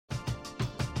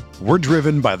We're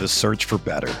driven by the search for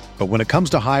better. But when it comes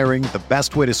to hiring, the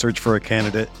best way to search for a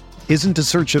candidate isn't to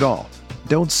search at all.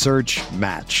 Don't search,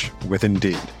 match with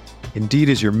Indeed. Indeed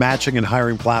is your matching and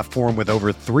hiring platform with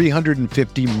over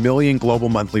 350 million global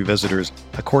monthly visitors,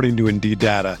 according to Indeed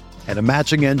data, and a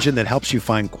matching engine that helps you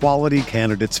find quality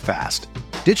candidates fast.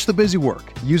 Ditch the busy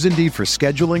work. Use Indeed for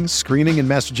scheduling, screening, and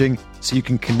messaging so you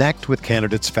can connect with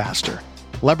candidates faster.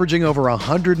 Leveraging over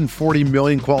 140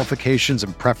 million qualifications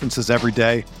and preferences every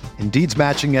day, Indeed's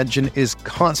matching engine is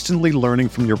constantly learning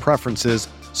from your preferences,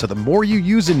 so the more you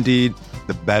use Indeed,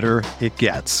 the better it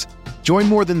gets. Join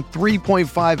more than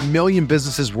 3.5 million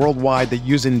businesses worldwide that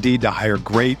use Indeed to hire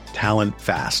great talent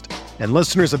fast. And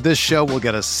listeners of this show will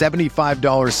get a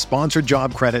 $75 sponsored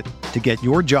job credit to get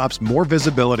your jobs more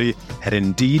visibility at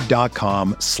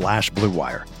Indeed.com/Blue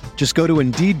Wire. Just go to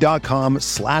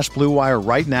Indeed.com/Blue Wire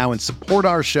right now and support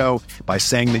our show by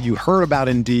saying that you heard about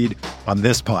Indeed on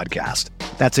this podcast.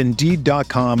 That's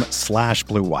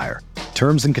Indeed.com/Blue Wire.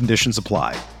 Terms and conditions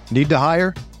apply. Need to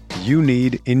hire? You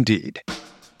need Indeed.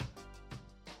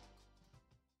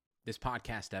 This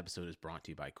podcast episode is brought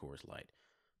to you by Coors Light.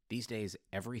 These days,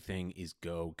 everything is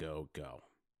go, go, go.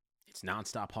 It's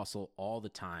nonstop hustle all the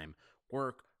time.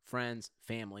 Work, friends,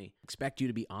 family, expect you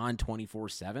to be on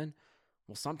 24/7.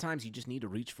 Well, sometimes you just need to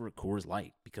reach for a Coors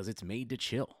Light because it's made to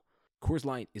chill. Coors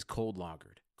Light is cold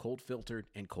lagered, cold filtered,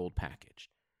 and cold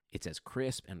packaged. It's as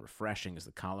crisp and refreshing as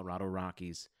the Colorado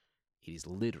Rockies. It is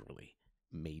literally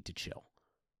made to chill.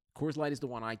 Coors Light is the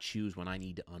one I choose when I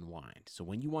need to unwind. So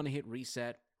when you want to hit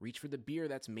reset, reach for the beer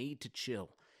that's made to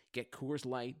chill. Get Coors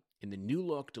Light in the new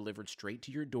look delivered straight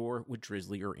to your door with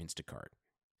Drizzly or Instacart.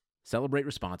 Celebrate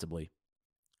responsibly.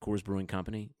 Coors Brewing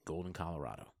Company, Golden,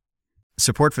 Colorado.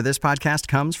 Support for this podcast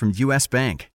comes from U.S.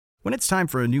 Bank. When it's time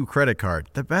for a new credit card,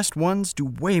 the best ones do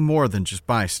way more than just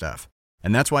buy stuff.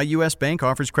 And that's why U.S. Bank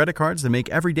offers credit cards that make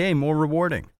every day more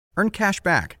rewarding. Earn cash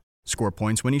back, score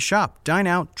points when you shop, dine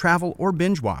out, travel, or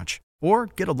binge watch, or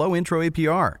get a low intro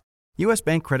APR. U.S.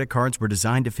 Bank credit cards were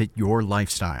designed to fit your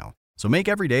lifestyle. So make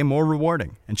every day more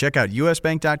rewarding and check out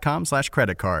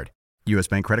usbank.com/credit card. U.S.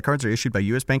 Bank credit cards are issued by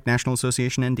U.S. Bank National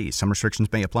Association ND. Some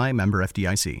restrictions may apply. Member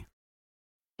FDIC.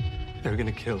 They're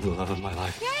gonna kill the love of my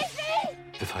life. Casey!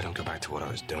 If I don't go back to what I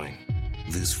was doing.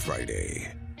 This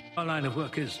Friday. Our line of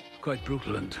work is quite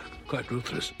brutal and quite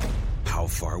ruthless. How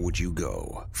far would you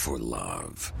go for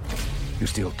love? You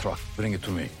steal truck, bring it to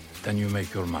me. Then you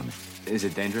make your money. Is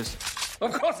it dangerous?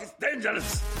 Of course it's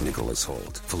dangerous! Nicholas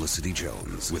Hoult, Felicity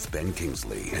Jones, with Ben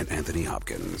Kingsley and Anthony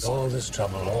Hopkins. All this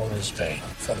trouble, all this pain,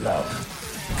 for love.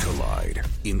 Collide.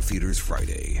 In theaters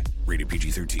Friday. Rated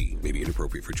PG-13. May be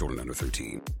inappropriate for children under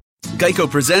 13. Geico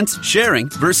presents sharing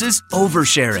versus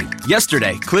oversharing.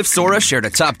 Yesterday, Cliff Sora shared a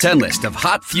top 10 list of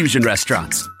hot fusion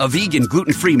restaurants, a vegan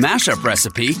gluten-free mashup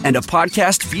recipe, and a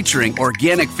podcast featuring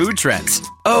organic food trends.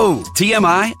 Oh,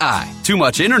 TMI? Too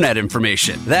much internet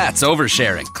information. That's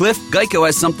oversharing. Cliff, Geico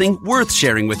has something worth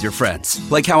sharing with your friends.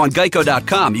 Like how on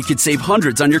Geico.com you could save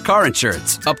hundreds on your car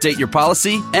insurance, update your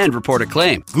policy, and report a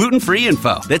claim. Gluten-free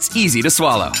info that's easy to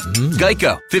swallow.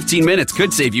 Geico. 15 minutes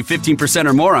could save you 15%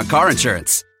 or more on car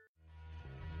insurance.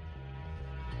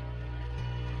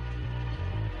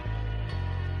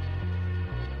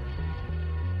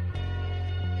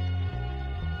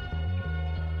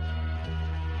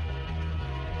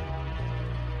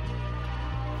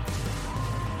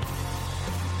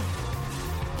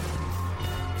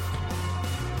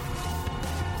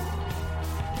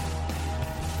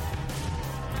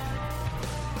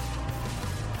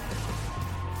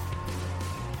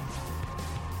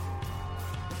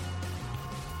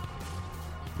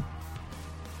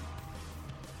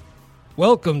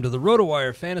 Welcome to the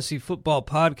RotoWire Fantasy Football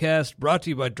Podcast, brought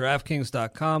to you by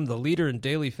DraftKings.com, the leader in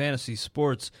daily fantasy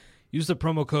sports. Use the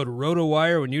promo code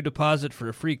RotoWire when you deposit for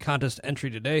a free contest entry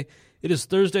today. It is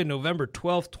Thursday, November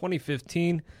 12th,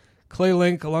 2015. Clay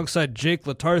Link alongside Jake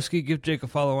Latarski. Give Jake a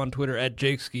follow on Twitter at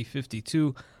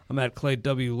JakeSki52. I'm at Clay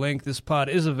W. Link. This pod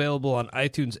is available on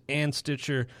iTunes and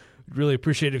Stitcher. We'd really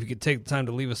appreciate it if you could take the time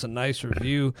to leave us a nice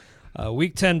review.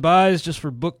 Week 10 buys just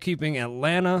for bookkeeping: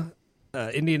 Atlanta,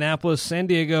 Indianapolis, San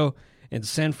Diego, and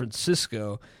San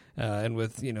Francisco. And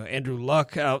with Andrew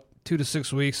Luck out 2 to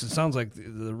 6 weeks, it sounds like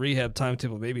the rehab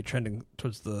timetable may be trending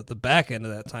towards the back end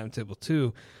of that timetable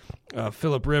too.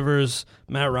 Phillip Rivers,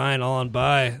 Matt Ryan all on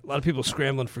bye. A lot of people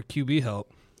scrambling for QB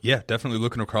help. Yeah, definitely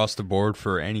looking across the board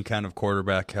for any kind of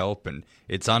quarterback help, and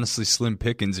it's honestly slim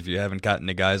pickings if you haven't gotten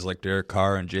to guys like Derek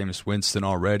Carr and Jameis Winston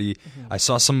already. I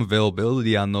saw some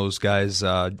availability on those guys.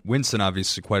 Winston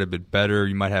obviously quite a bit better.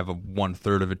 You might have a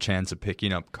 1/3 of a chance of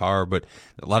picking up Carr, but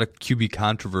a lot of QB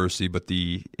controversy, but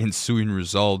the ensuing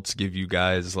results give you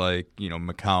guys like,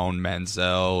 McCown,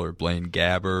 Manziel, or Blaine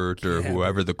Gabbert, or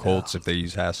whoever the Colts if they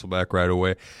use Hasselbeck right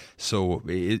away. So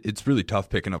it's really tough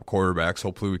picking up quarterbacks.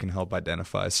 Hopefully we can help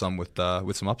identify some with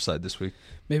some upside this week.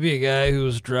 Maybe a guy who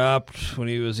was dropped when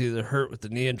he was either hurt with the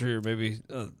knee injury or maybe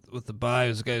with the bye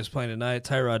was the guy who's playing tonight,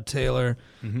 Tyrod Taylor.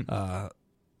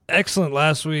 Excellent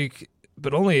last week,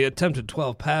 but only attempted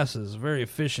 12 passes. Very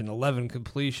efficient, 11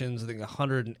 completions, I think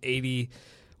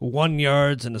 181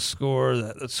 yards and a score.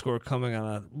 That score coming on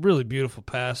a really beautiful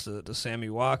pass to Sammy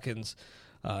Watkins.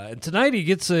 And tonight he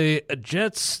gets a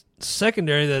Jets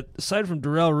secondary that, aside from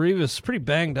Darrelle Revis, is pretty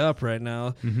banged up right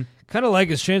now. Kind of like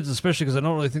his chances, especially because I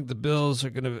don't really think the Bills are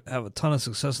going to have a ton of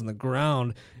success on the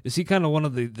ground. Is he kind of one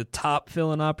of the top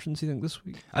fill-in options, you think, this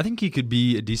week? I think he could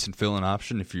be a decent fill-in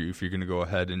option if you're going to go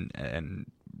ahead and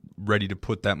ready to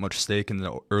put that much stake in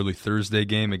the early Thursday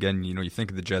game. Again, you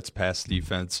think of the Jets' pass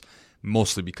defense,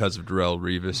 mostly because of Darrelle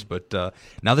Revis. But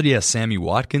now that he has Sammy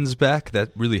Watkins back,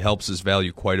 that really helps his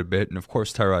value quite a bit. And, of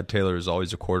course, Tyrod Taylor is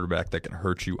always a quarterback that can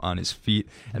hurt you on his feet,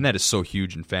 and that is so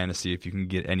huge in fantasy if you can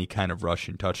get any kind of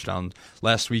rushing touchdown.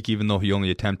 Last week, even though he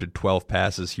only attempted 12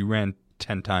 passes, he ran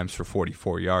 10 times for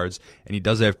 44 yards, and he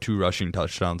does have 2 rushing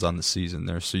touchdowns on the season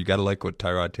there. So you got to like what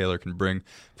Tyrod Taylor can bring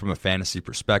from a fantasy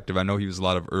perspective. I know he was a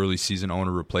lot of early season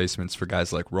owner replacements for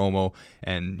guys like Romo,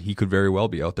 and he could very well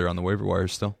be out there on the waiver wire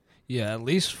still. Yeah, at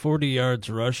least 40 yards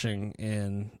rushing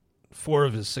in 4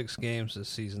 of his 6 games this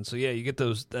season. So, yeah, you get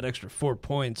that extra 4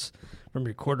 points from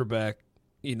your quarterback,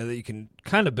 that you can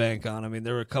kind of bank on. I mean,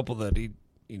 there were a couple that he,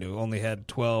 only had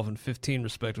 12 and 15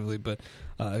 respectively, but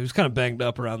he was kind of banged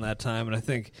up around that time. And I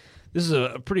think this is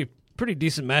a pretty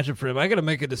decent matchup for him. I got to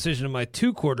make a decision in my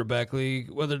 2-quarterback league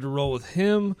whether to roll with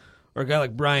him or a guy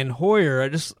like Brian Hoyer. I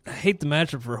hate the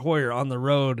matchup for Hoyer on the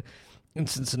road in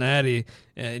Cincinnati,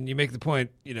 and you make the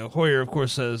point, Hoyer, of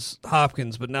course, has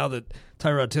Hopkins, but now that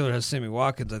Tyrod Taylor has Sammy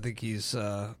Watkins, I think he's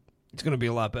going to be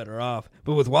a lot better off.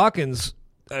 But with Watkins,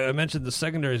 I mentioned the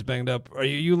secondary is banged up. Are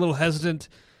you a little hesitant?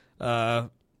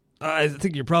 I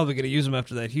think you're probably going to use him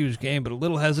after that huge game, but a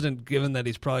little hesitant given that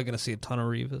he's probably going to see a ton of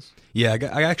Revis. Yeah,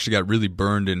 I actually got really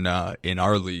burned in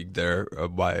our league there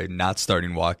by not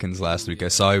starting Watkins last week. I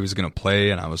saw he was going to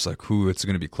play, and I was like, it's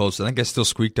going to be close. I think I still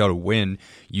squeaked out a win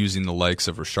using the likes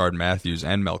of Rashard Matthews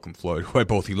and Malcolm Floyd, who I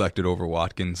both elected over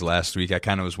Watkins last week. I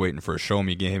kind of was waiting for a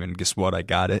show-me game, and guess what? I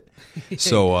got it.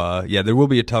 So, there will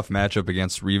be a tough matchup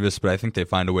against Revis, but I think they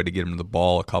find a way to get him the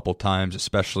ball a couple times,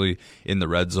 especially in the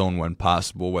red zone when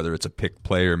possible, whether it's a pick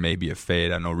play or maybe a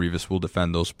fade. I know Revis will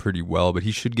defend those pretty well, but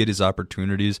he should get his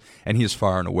opportunities, and he is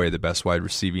far and away the best wide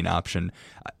receiving option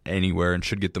anywhere and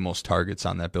should get the most targets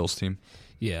on that Bills team.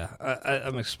 Yeah,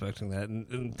 I'm expecting that.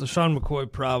 And LeSean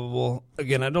McCoy probable.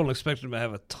 Again, I don't expect him to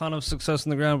have a ton of success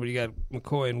on the ground, but you got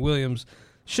McCoy and Williams.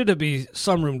 Should there be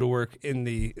some room to work in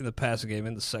the passing game,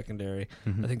 in the secondary?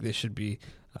 I think they should be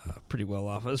pretty well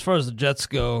off. As far as the Jets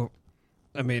go,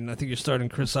 I mean, I think you're starting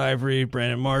Chris Ivory,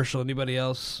 Brandon Marshall. Anybody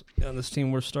else on this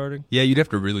team we're starting? Yeah, you'd have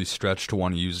to really stretch to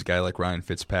want to use a guy like Ryan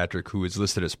Fitzpatrick, who is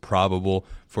listed as probable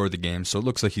for the game. So it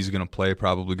looks like he's going to play,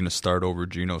 probably going to start over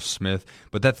Geno Smith.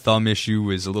 But that thumb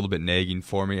issue is a little bit nagging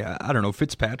for me. I don't know.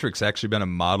 Fitzpatrick's actually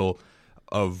been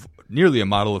nearly a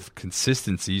model of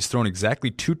consistency. He's thrown exactly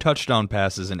 2 touchdown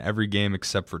passes in every game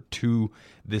except for 2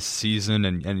 this season,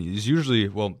 and he's usually,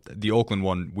 the Oakland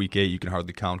one, Week 8, you can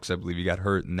hardly count because I believe he got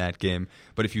hurt in that game.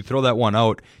 But if you throw that one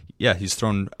out, yeah, he's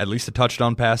thrown at least a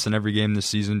touchdown pass in every game this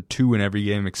season, 2 in every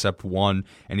game except 1,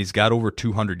 and he's got over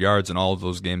 200 yards in all of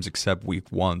those games except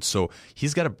Week 1. So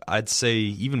he's got I'd say,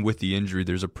 even with the injury,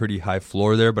 there's a pretty high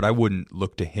floor there, but I wouldn't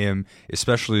look to him,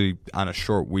 especially on a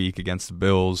short week against the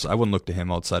Bills. I wouldn't look to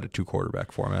him outside of 2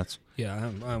 quarterback formats.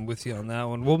 Yeah, I'm with you on that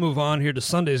one. We'll move on here to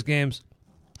Sunday's games.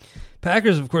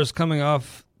 Packers, of course, coming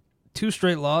off 2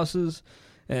 straight losses,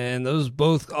 and those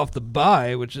both off the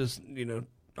bye, which is,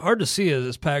 hard to see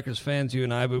as Packers fans, you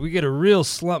and I, but we get a real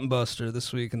slump buster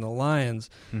this week in the Lions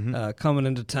coming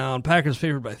into town. Packers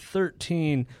favored by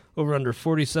 13, over under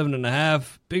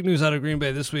 47.5. Big news out of Green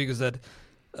Bay this week is that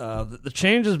the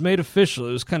change is made official.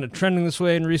 It was kind of trending this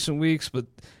way in recent weeks, but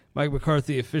Mike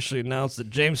McCarthy officially announced that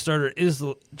James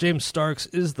Starks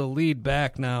is the lead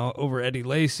back now over Eddie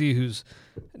Lacy, who's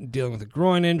dealing with a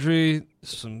groin injury.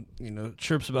 Some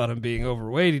chirps about him being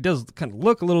overweight. He does kind of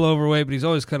look a little overweight, but he's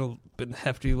always kind of been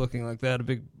hefty looking like that, a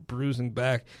big bruising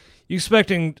back. You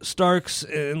expecting Starks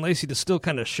and Lacy to still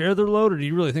kind of share their load, or do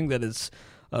you really think that it's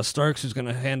Starks who's going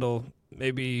to handle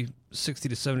maybe 60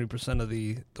 to 70% of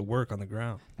the work on the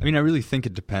ground? I mean, I really think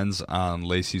it depends on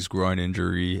Lacy's groin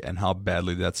injury and how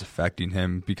badly that's affecting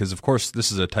him, because, of course,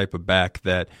 this is a type of back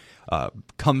that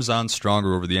comes on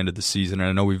stronger over the end of the season. And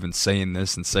I know we've been saying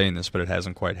this, but it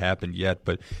hasn't quite happened yet.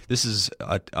 But this is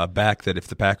a back that if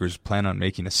the Packers plan on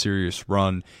making a serious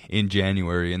run in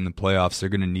January in the playoffs, they're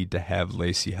going to need to have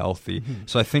Lacy healthy. Mm-hmm.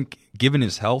 So I think given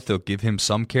his health, they'll give him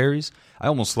some carries. I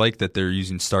almost like that they're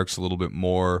using Starks a little bit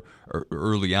more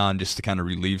early on just to kind of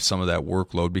relieve some of that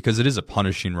workload, because it is a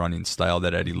punishing running style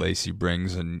that Eddie Lacy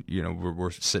brings. And,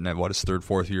 we're sitting at, his third,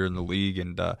 fourth year in the league,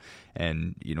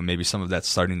 and maybe some of that's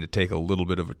starting to take a little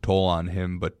bit of a toll on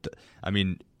him. But, I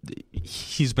mean,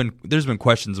 there's been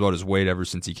questions about his weight ever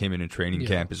since he came in training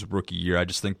camp his rookie year. I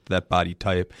just think that body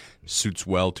type suits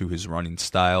well to his running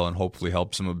style and hopefully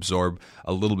helps him absorb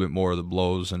a little bit more of the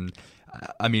blows. And,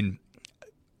 I mean,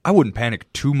 I wouldn't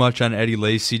panic too much on Eddie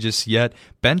Lacy just yet.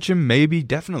 Bench him, maybe.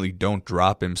 Definitely don't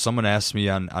drop him. Someone asked me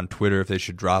on Twitter if they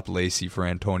should drop Lacy for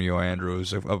Antonio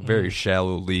Andrews, a very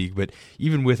shallow league. But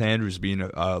even with Andrews being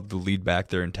the lead back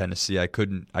there in Tennessee, I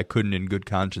couldn't in good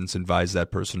conscience advise that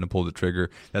person to pull the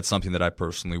trigger. That's something that I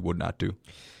personally would not do.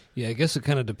 Yeah, I guess it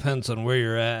kind of depends on where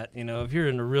you're at. If you're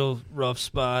in a real rough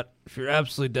spot, if you're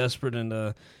absolutely desperate in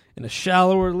a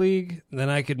shallower league,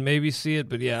 then I could maybe see it.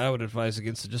 But, yeah, I would advise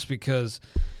against it just because –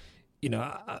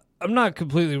 I'm not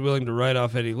completely willing to write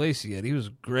off Eddie Lacy yet. He was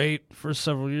great for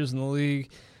several years in the league,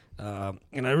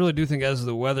 and I really do think as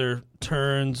the weather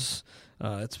turns,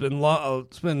 it's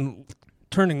been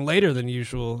turning later than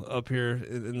usual up here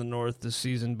in the north this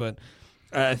season. But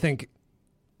I think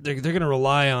they're going to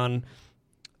rely on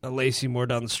Lacy more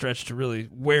down the stretch to really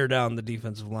wear down the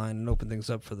defensive line and open things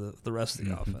up for the rest of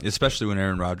the offense. Especially when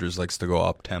Aaron Rodgers likes to go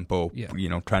up tempo,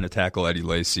 trying to tackle Eddie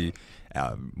Lacy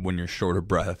when you're short of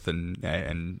breath and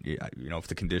if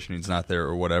the conditioning's not there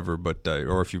or whatever, but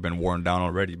or if you've been worn down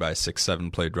already by a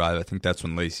 6-7 play drive, I think that's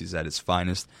when Lacy's at his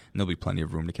finest, and there'll be plenty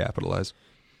of room to capitalize.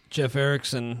 Jeff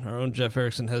Erickson, our own Jeff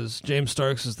Erickson, has James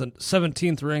Starks as the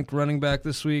 17th ranked running back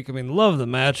this week. I mean, love the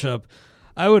matchup.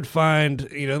 I would find,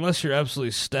 unless you're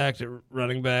absolutely stacked at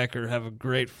running back or have a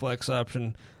great flex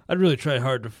option, I'd really try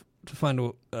hard to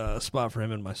find a spot for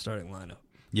him in my starting lineup.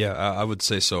 Yeah, I would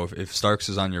say so. If Starks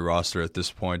is on your roster at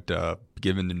this point,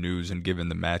 given the news and given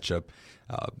the matchup,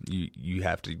 you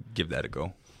have to give that a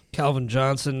go. Calvin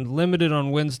Johnson, limited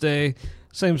on Wednesday.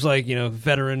 Seems like,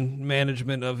 veteran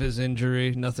management of his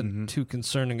injury. Nothing too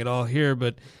concerning at all here.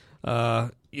 But,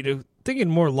 thinking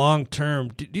more long-term,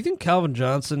 do you think Calvin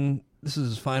Johnson, this is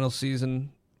his final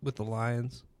season with the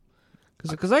Lions?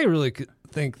 Because I really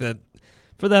think that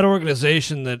for that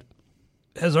organization that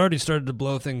has already started to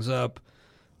blow things up,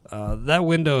 that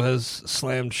window has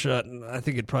slammed shut, and I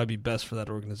think it'd probably be best for that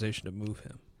organization to move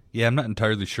him. Yeah, I'm not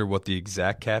entirely sure what the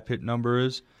exact cap hit number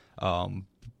is,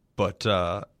 but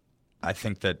I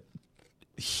think that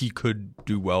he could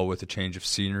do well with a change of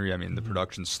scenery. I mean, the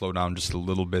production's slowed down just a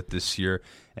little bit this year,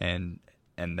 and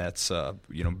that's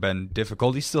been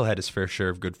difficult. He still had his fair share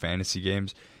of good fantasy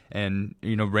games. And,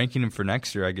 ranking him for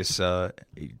next year, I guess to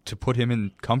put him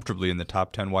in comfortably in the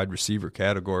top 10 wide receiver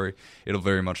category, it'll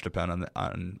very much depend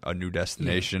on a new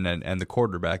destination and the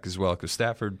quarterback as well, because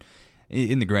Stafford,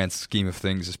 in the grand scheme of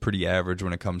things, is pretty average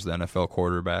when it comes to NFL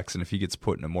quarterbacks. And if he gets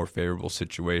put in a more favorable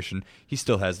situation, he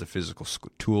still has the physical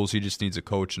tools. He just needs a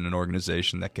coach and an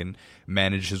organization that can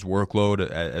manage his workload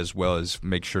as well as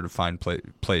make sure to find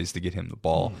plays to get him the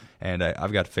ball. And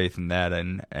I've got faith in that.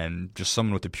 And just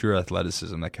someone with the pure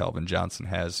athleticism that Calvin Johnson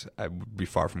has, I would be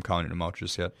far from counting him out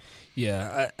just yet.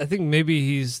 Yeah, I think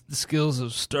maybe the skills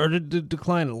have started to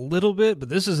decline a little bit, but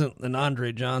this isn't an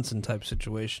Andre Johnson type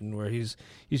situation where he's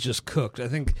just cooked. I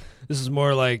think this is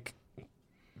more like,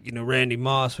 Randy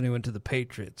Moss when he went to the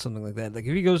Patriots, something like that. Like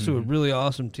if he goes to a really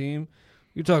awesome team,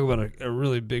 you talk about a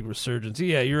really big resurgence.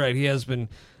 Yeah, you're right. He has been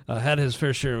had his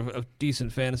fair share of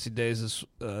decent fantasy days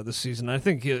this season. I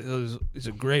think he's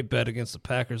a great bet against the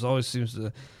Packers. Always seems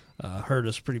to hurt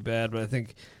us pretty bad, but I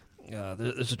think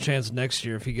there's a chance next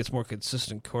year if he gets more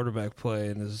consistent quarterback play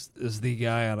and is the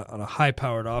guy on a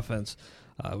high-powered offense,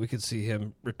 we could see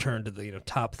him return to the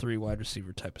top 3 wide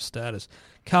receiver type of status.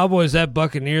 Cowboys at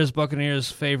Buccaneers.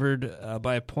 Buccaneers favored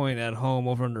by a point at home,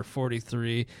 over under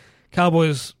 43.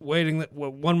 Cowboys waiting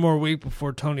one more week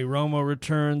before Tony Romo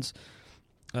returns.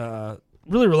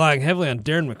 Really relying heavily on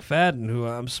Darren McFadden, who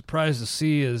I'm surprised to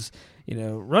see is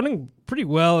running pretty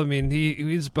well. I mean,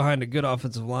 he's behind a good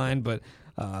offensive line, but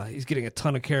He's getting a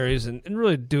ton of carries and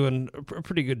really doing a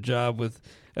pretty good job with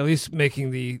at least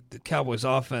making the Cowboys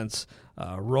offense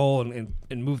roll and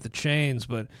move the chains.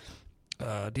 But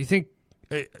do you think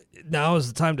now is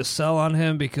the time to sell on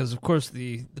him? Because, of course,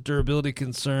 the durability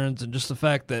concerns and just the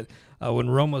fact that when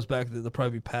Romo's back, they'll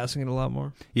probably be passing it a lot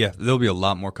more. Yeah, they'll be a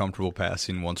lot more comfortable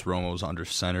passing once Romo's under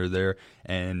center there.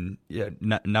 And yeah,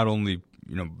 not only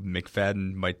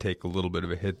McFadden might take a little bit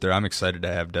of a hit there. I'm excited to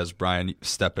have Des Bryant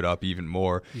step it up even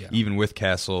more, even with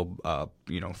Castle,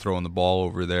 throwing the ball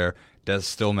over there. Des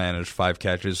still managed 5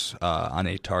 catches on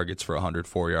 8 targets for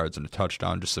 104 yards and a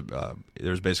touchdown.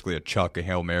 There's basically a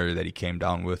Hail Mary that he came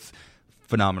down with.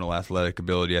 Phenomenal athletic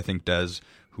ability. I think Des,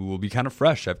 who will be kind of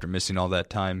fresh after missing all that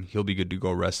time, he'll be good to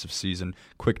go rest of season.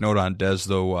 Quick note on Des,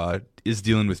 though, is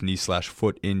dealing with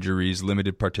knee/foot injuries,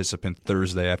 limited participant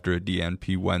Thursday after a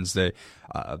DNP Wednesday.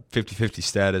 50-50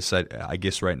 status, I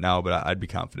guess, right now, but I'd be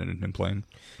confident in him playing.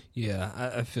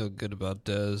 Yeah, I feel good about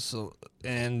Des.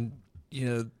 And,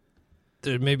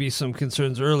 there may be some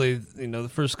concerns early, the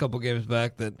first couple games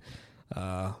back that,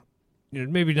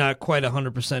 maybe not quite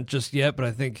 100% just yet, but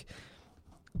I think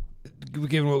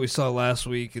given what we saw last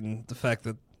week and the fact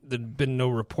that there'd been no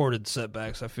reported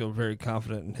setbacks, I feel very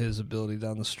confident in his ability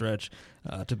down the stretch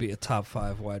to be a top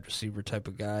 5 wide receiver type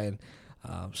of guy.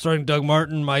 And starting Doug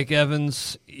Martin, Mike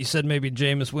Evans, you said maybe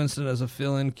Jameis Winston as a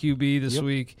fill-in QB this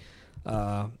week.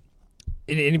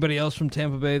 Anybody else from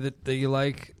Tampa Bay that you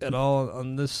like at all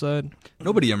on this side?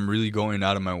 Nobody I'm really going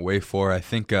out of my way for. I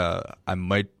think I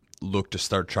might look to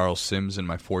start Charles Sims in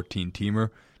my 14-teamer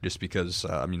just because,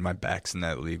 my back's in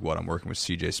that league. I'm working with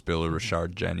C.J. Spiller,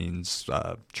 Rashard Jennings,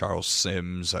 Charles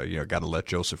Sims. Got to let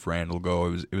Joseph Randle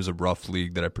go. It was a rough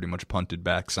league that I pretty much punted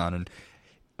backs on, and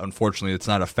unfortunately it's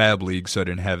not a fab league, so I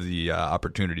didn't have the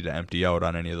opportunity to empty out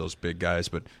on any of those big guys,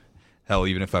 but hell,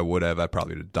 even if I would have, I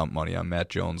probably would have dumped money on Matt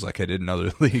Jones like I did in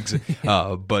other leagues.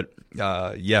 But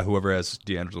whoever has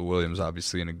DeAngelo Williams,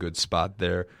 obviously in a good spot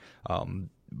there.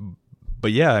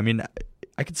 But yeah,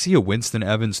 I could see a Winston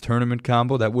Evans tournament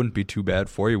combo. That wouldn't be too bad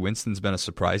for you. Winston's been a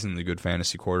surprisingly good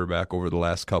fantasy quarterback over the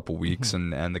last couple weeks,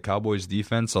 and the Cowboys'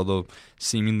 defense, although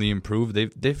seemingly improved,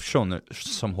 they've shown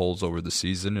some holes over the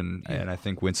season, and I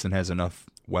think Winston has enough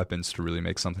weapons to really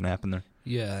make something happen there.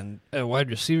 Yeah, and a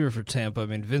wide receiver for Tampa,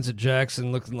 Vincent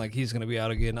Jackson looking like he's going to be out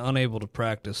again, unable to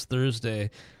practice Thursday.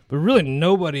 But really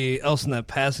nobody else in that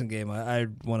passing game I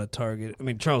want to target.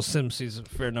 Charles Sims sees a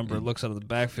fair number of looks out of the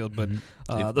backfield, but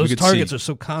those targets are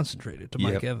so concentrated to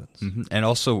Mike Evans. Mm-hmm. And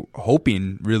also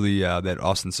hoping, really, that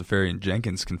Austin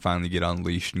Seferian-Jenkins can finally get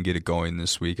unleashed and get it going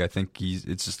this week. I think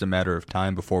it's just a matter of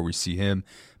time before we see him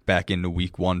back into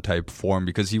week 1 type form,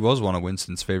 because he was one of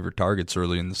Winston's favorite targets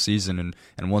early in the season,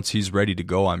 and once he's ready to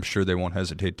go, I'm sure they won't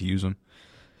hesitate to use him.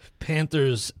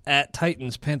 Panthers at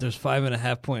Titans. Panthers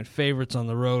 5.5-point favorites on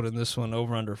the road in this one,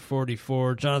 over under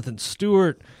 44. Jonathan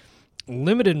Stewart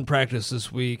limited in practice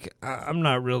this week. I'm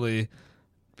not really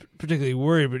particularly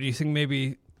worried, but do you think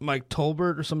maybe Mike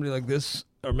Tolbert or somebody like this,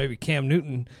 or maybe Cam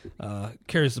Newton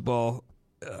carries the ball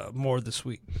more this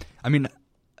week?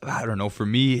 I don't know. For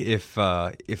me, if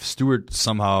Stewart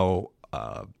somehow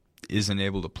isn't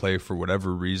able to play for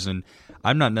whatever reason,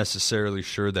 I'm not necessarily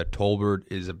sure that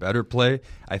Tolbert is a better play.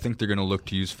 I think they're going to look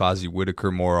to use Fozzie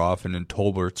Whitaker more often, and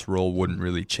Tolbert's role wouldn't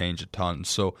really change a ton.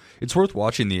 So it's worth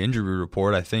watching the injury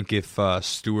report. I think if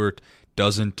Stewart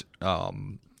doesn't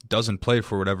play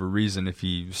for whatever reason, if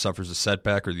he suffers a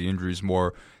setback or the injury is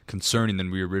more concerning than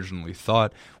we originally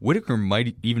thought, Whitaker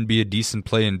might even be a decent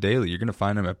play in daily. You're going to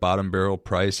find him at bottom barrel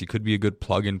price. He could be a good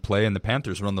plug-and play, and the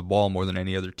Panthers run the ball more than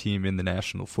any other team in the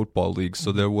National Football League,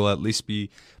 so there will at least be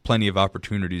plenty of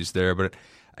opportunities there. But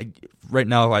right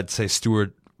now I'd say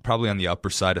Stewart probably on the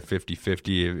upper side of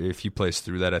 50-50. If he plays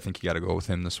through that, I think you got to go with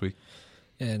him this week.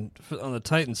 And on the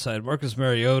Titans side, Marcus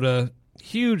Mariota,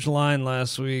 huge line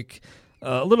last week.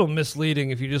 A little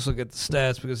misleading if you just look at the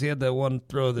stats, because he had that one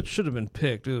throw that should have been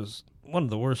picked. It was one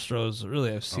of the worst throws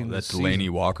really I've seen this season. That Delaney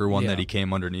Walker one that he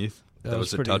came underneath. That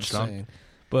was a touchdown. Insane.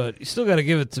 But you still got to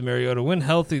give it to Mariota. When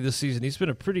healthy this season, he's been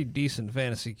a pretty decent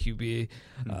fantasy QB.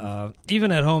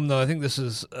 Even at home, though, I think this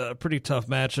is a pretty tough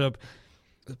matchup.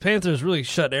 The Panthers really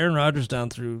shut Aaron Rodgers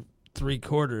down through 3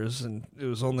 quarters, and it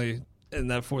was only in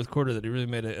that 4th quarter that he really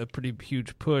made a pretty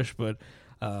huge push. But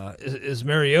is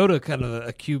Mariota kind of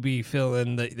a QB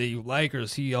fill-in that you like, or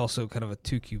is he also kind of a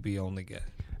 2 QB only guy?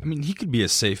 He could be a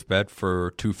safe bet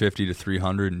for 250 to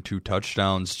 300 and 2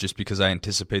 touchdowns, just because I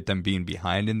anticipate them being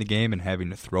behind in the game and having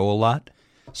to throw a lot.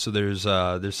 So there's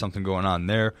something going on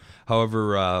there.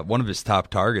 However, one of his top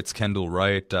targets, Kendall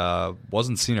Wright,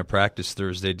 wasn't seen at practice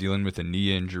Thursday, dealing with a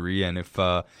knee injury, and if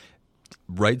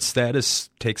right status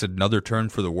takes another turn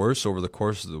for the worse over the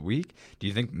course of the week, do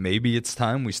you think maybe it's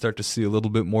time we start to see a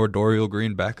little bit more Dorial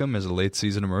Green-Beckham as a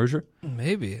late-season emerger?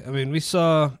 Maybe. I mean, we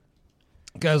saw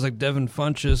guys like Devin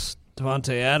Funchess,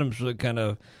 Devontae Adams really kind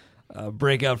of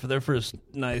break out for their first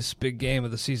nice big game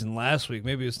of the season last week.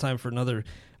 Maybe it's time for another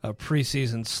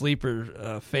preseason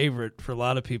sleeper favorite for a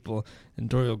lot of people, and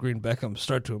Dorial Green-Beckham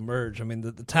start to emerge. I mean,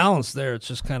 the talent's there. It's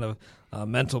just kind of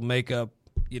mental makeup,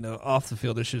 off the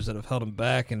field issues that have held him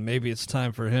back, and maybe it's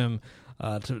time for him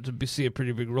to see a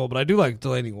pretty big role. But I do like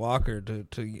Delaney Walker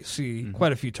to see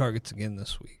quite a few targets again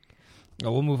this week.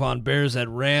 We'll move on. Bears at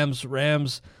Rams.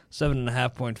 Rams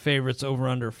 7.5-point favorites. Over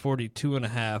under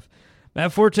 42.5.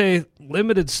 Matt Forte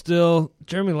limited still.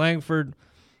 Jeremy Langford,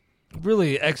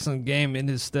 really excellent game in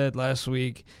his stead last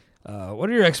week. What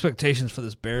are your expectations for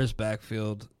this Bears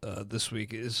backfield this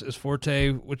week? Is Forte,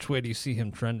 which way do you see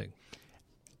him trending?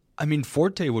 I mean,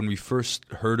 Forte, when we first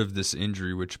heard of this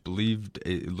injury, which believed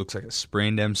it looks like a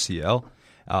sprained MCL,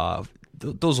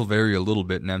 those will vary a little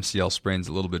bit, and MCL sprain's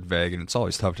a little bit vague, and it's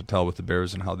always tough to tell with the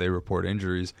Bears and how they report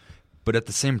injuries. But at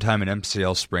the same time, an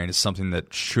MCL sprain is something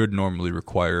that should normally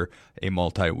require a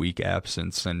multi-week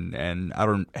absence, and I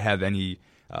don't have any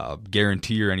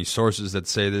guarantee or any sources that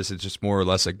say this. It's just more or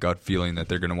less a gut feeling that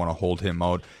they're going to want to hold him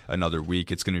out another week.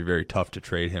 It's going to be very tough to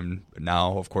trade him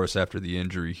now, of course, after the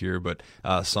injury here, but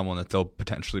someone that they'll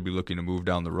potentially be looking to move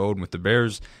down the road. And with the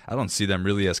Bears, I don't see them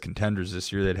really as contenders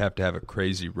this year. They'd have to have a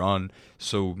crazy run,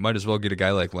 so might as well get a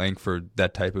guy like Langford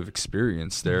that type of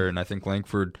experience there. And I think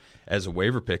Langford, as a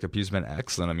waiver pickup, he's been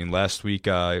excellent. I mean, last week,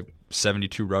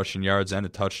 72 rushing yards and a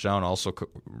touchdown, also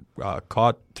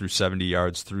caught through 70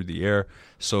 yards through the air.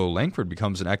 So Langford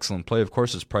becomes an excellent play. Of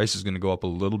course, his price is going to go up a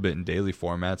little bit in daily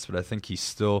formats, but I think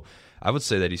I would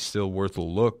say that he's still worth a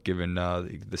look given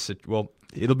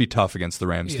it'll be tough against the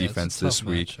Rams defense this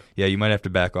week. Matchup. Yeah, you might have to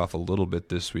back off a little bit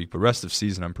this week, but rest of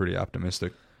season, I'm pretty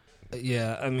optimistic.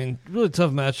 Yeah, I mean, really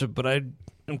tough matchup, but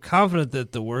I'm confident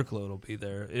that the workload will be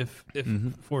there if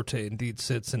Forte indeed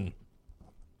sits. And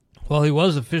while he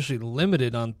was officially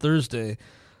limited on Thursday,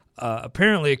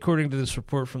 apparently, according to this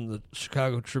report from the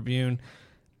Chicago Tribune,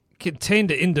 contained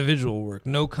to individual work,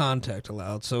 no contact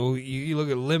allowed. So you look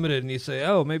at limited and you say,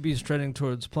 oh, maybe he's trending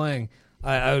towards playing.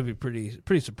 I would be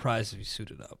pretty surprised if he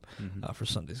suited up for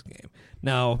Sunday's game.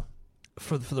 Now,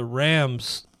 for the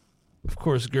Rams, of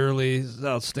course, Gurley is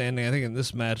outstanding. I think in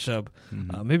this matchup,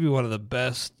 maybe one of the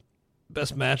best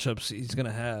matchups he's going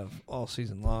to have all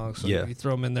season long. So you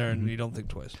throw him in there and you don't think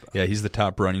twice about it. Yeah, he's the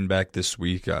top running back this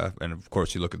week. And, of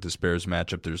course, you look at this Bears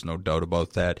matchup, there's no doubt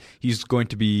about that. He's going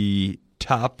to be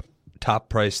top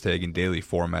price tag in daily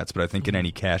formats, but I think in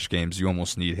any cash games, you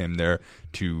almost need him there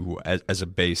as a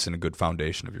base and a good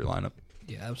foundation of your lineup.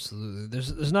 Yeah, absolutely.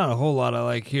 There's not a whole lot I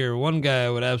like here. One guy I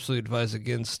would absolutely advise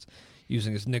against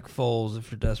using is Nick Foles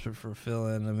if you're desperate for a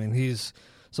fill-in. I mean, he's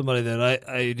somebody that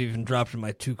I'd even dropped in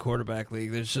my 2-quarterback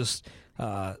league. There's just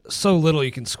so little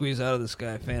you can squeeze out of this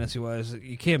guy fantasy-wise.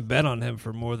 You can't bet on him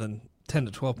for more than 10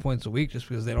 to 12 points a week just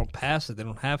because they don't pass it. They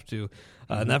don't have to.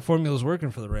 And that formula is working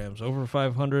for the Rams. Over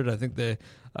 500, I think they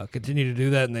continue to do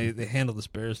that, and they handle this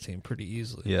Bears team pretty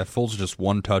easily. Yeah, Foles just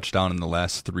 1 touchdown in the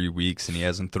last 3 weeks, and he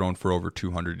hasn't thrown for over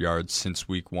 200 yards since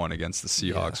week 1 against the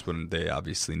Seahawks when they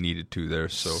obviously needed to there.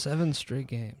 So 7 straight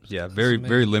games. Yeah,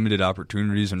 very limited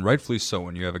opportunities, and rightfully so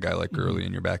when you have a guy like Gurley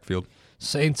in your backfield.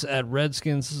 Saints at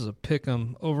Redskins. This is a pick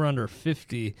 'em, over under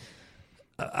 50.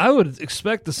 I would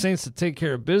expect the Saints to take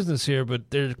care of business here,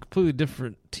 but they're a completely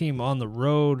different team on the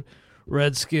road.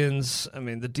 Redskins, I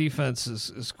mean, the defense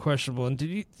is questionable. And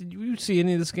did you see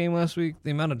any of this game last week?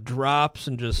 The amount of drops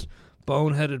and just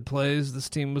boneheaded plays this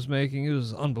team was making, it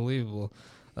was unbelievable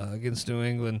against New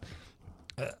England.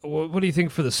 What do you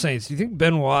think for the Saints? Do you think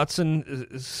Ben Watson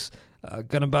is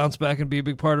going to bounce back and be a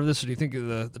big part of this, or do you think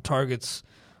the targets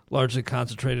largely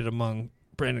concentrated among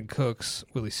Brandon Cooks,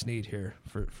 Willie Snead here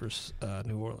for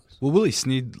New Orleans? Well, Willie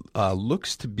Snead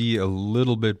looks to be a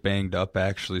little bit banged up,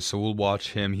 actually, so we'll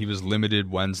watch him. He was limited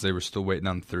Wednesday. We're still waiting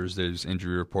on Thursday's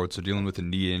injury report, so dealing with a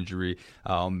knee injury.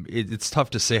 It's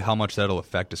tough to say how much that'll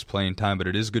affect his playing time, but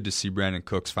it is good to see Brandon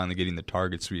Cooks finally getting the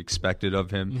targets we expected of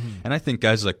him. And I think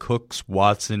guys like Cooks,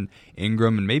 Watson,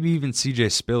 Ingram, and maybe even C.J.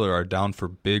 Spiller are down for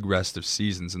big rest of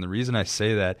seasons. And the reason I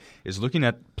say that is looking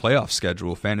at playoff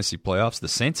schedule, fantasy playoffs, the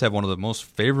Saints have one of the most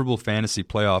favorable fantasy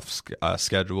playoff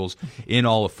schedules in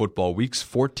all of football. Weeks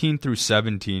 14 through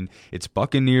 17, it's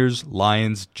Buccaneers,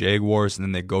 Lions, Jaguars, and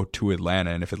then they go to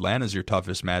Atlanta. And if Atlanta's your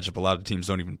toughest matchup, a lot of teams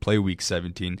don't even play Week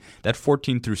 17. That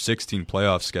 14 through 16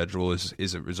 playoff schedule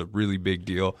is a really big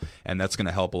deal, and that's going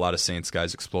to help a lot of Saints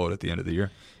guys explode at the end of the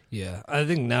year. Yeah, I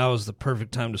think now is the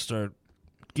perfect time to start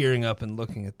gearing up and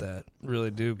looking at that.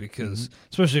 Really do, because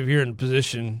especially if you're in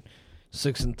position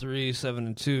 6-3,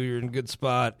 7-2, you're in a good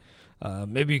spot.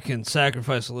 Maybe you can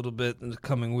sacrifice a little bit in the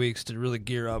coming weeks to really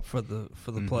gear up for the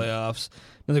playoffs.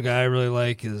 Another guy I really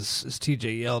like is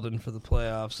T.J. Yeldon for the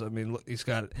playoffs. I mean, he's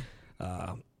got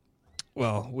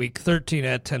week 13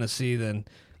 at Tennessee, then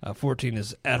 14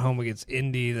 is at home against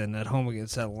Indy, then at home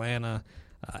against Atlanta,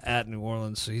 at New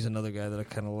Orleans. So he's another guy that I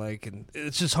kind of like, and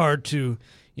it's just hard to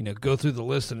go through the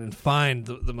list and find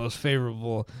the most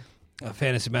favorable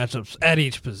fantasy matchups at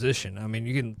each position. I mean,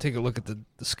 you can take a look at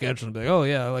the schedule and be like, oh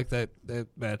yeah, I like that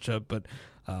matchup, but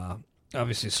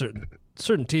obviously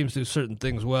certain teams do certain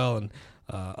things well and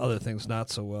other things not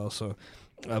so well. So,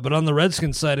 but on the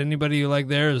Redskins side, anybody you like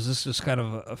there? Is this just kind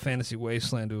of a fantasy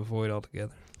wasteland to avoid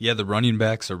altogether? Yeah, the running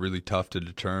backs are really tough to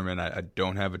determine. I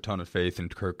don't have a ton of faith in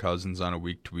Kirk Cousins on a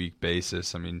week-to-week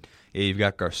basis. I mean, you've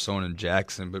got Garcon and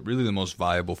Jackson, but really the most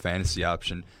viable fantasy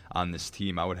option on this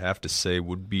team, I would have to say,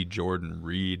 would be Jordan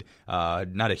Reed.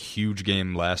 Not a huge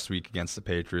game last week against the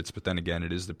Patriots, but then again,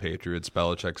 it is the Patriots.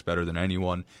 Belichick's better than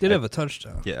anyone. Did have a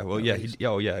touchdown. Yeah, well, yeah,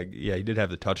 he did have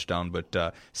the touchdown,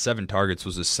 but 7 targets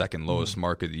was his second lowest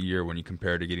mark of the year when you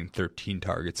compare to getting 13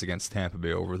 targets against Tampa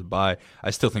Bay over the bye.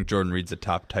 I still think Jordan Reed's a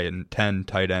top 10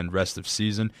 tight end rest of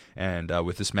season, and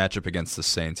with this matchup against the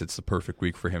Saints, it's the perfect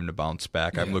week for him to bounce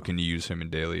back. I'm looking to use him in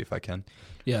daily if I can.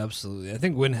 Yeah, absolutely. I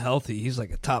think when healthy, he's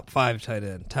like a top 5 tight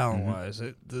end, talent-wise.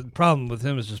 The problem with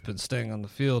him has just been staying on the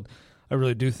field. I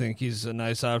really do think he's a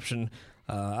nice option.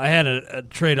 I had a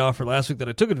trade offer last week that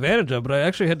I took advantage of, but I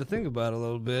actually had to think about it a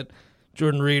little bit.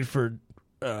 Jordan Reed for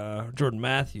Jordan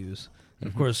Matthews. And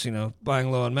of course,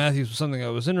 buying low on Matthews was something I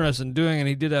was interested in doing, and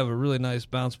he did have a really nice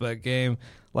bounce-back game,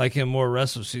 like him more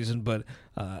rest of season. But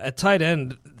at tight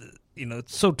end,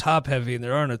 it's so top-heavy, and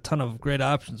there aren't a ton of great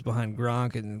options behind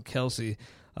Gronk and Kelsey.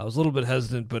 I was a little bit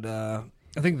hesitant, but I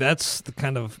think that's the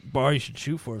kind of bar you should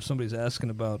shoot for if somebody's asking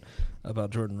about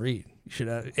Jordan Reed. You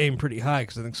should aim pretty high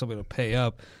because I think somebody will pay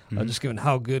up, just given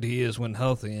how good he is when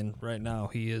healthy, and right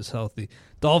now he is healthy.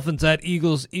 Dolphins at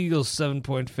Eagles. Eagles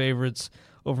 7-point favorites,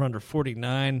 over under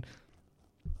 49.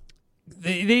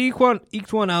 They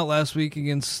eked one out last week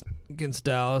against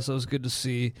Dallas. That was good to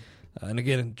see. And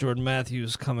again, Jordan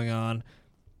Matthews coming on.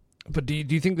 But do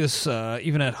you think this,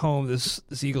 even at home, this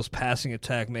Eagles passing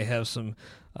attack may have some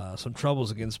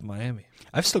troubles against Miami?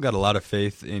 I've still got a lot of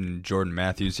faith in Jordan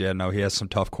Matthews. Yeah, now he has some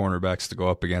tough cornerbacks to go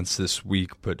up against this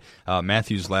week, but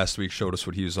Matthews last week showed us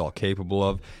what he was all capable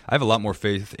of. I have a lot more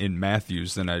faith in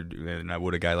Matthews than I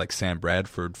would a guy like Sam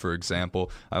Bradford, for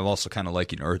example. I'm also kind of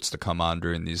liking Ertz to come on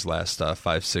during these last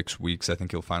 5-6 weeks. I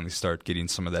think he'll finally start getting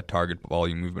some of that target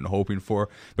volume we've been hoping for.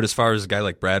 But as far as a guy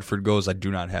like Bradford goes, I do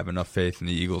not have enough faith in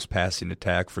the Eagles' passing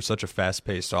attack. For such a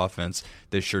fast-paced offense,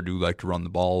 they sure do like to run the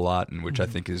ball a lot, and which I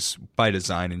think is by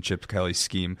design in Chip Kelly's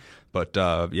scheme. But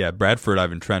Bradford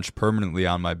I've entrenched permanently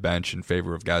on my bench in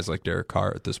favor of guys like Derek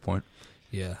Carr at this point.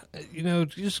 Yeah.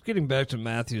 Just getting back to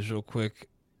Matthews real quick,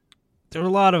 there were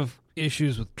a lot of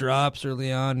issues with drops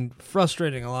early on,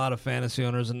 frustrating a lot of fantasy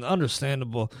owners, and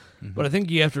understandable. But I think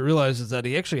you have to realize is that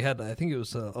he actually had, I think it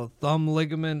was a thumb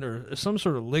ligament or some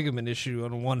sort of ligament issue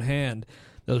on one hand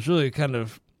that was really kind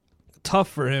of tough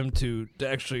for him to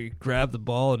actually grab the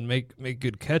ball and make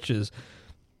good catches.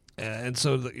 And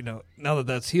so, now that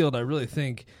that's healed, I really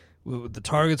think the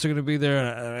targets are going to be there,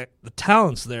 and the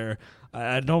talent's there.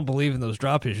 I don't believe in those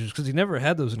drop issues because he never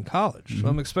had those in college. So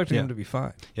I'm expecting him to be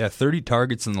fine. Yeah, 30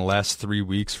 targets in the last 3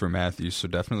 weeks for Matthews, so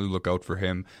definitely look out for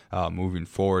him moving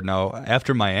forward. Now,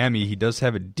 after Miami, he does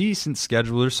have a decent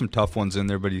schedule. There's some tough ones in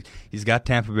there, but he's got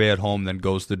Tampa Bay at home, then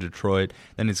goes to Detroit.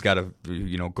 Then he's got to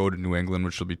go to New England,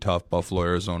 which will be tough, Buffalo,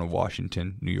 Arizona,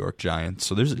 Washington, New York Giants.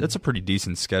 So that's a pretty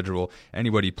decent schedule.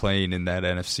 Anybody playing in that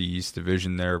NFC East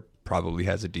division there probably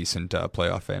has a decent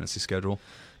playoff fantasy schedule.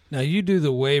 Now, you do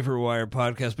the waiver wire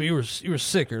podcast, but you were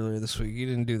sick earlier this week. You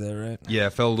didn't do that, right? Yeah, I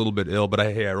felt a little bit ill, but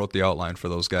I wrote the outline for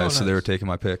those guys, so they were taking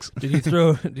my picks. Did you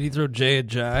throw Jay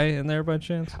Ajayi in there by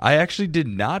chance? I actually did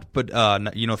not, but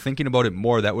thinking about it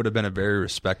more, that would have been a very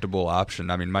respectable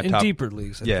option. I mean, in deeper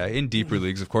leagues. In deeper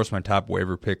leagues. Of course, my top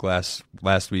waiver pick last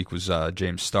week was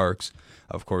James Starks.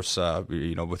 Of course,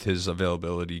 with his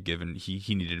availability, given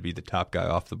he needed to be the top guy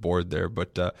off the board there.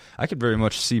 But I could very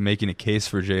much see making a case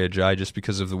for Jay Ajayi just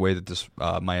because of the way that this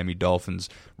Miami Dolphins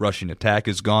rushing attack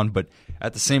has gone. But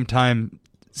at the same time,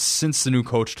 since the new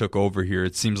coach took over here,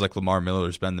 it seems like Lamar Miller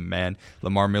has been the man.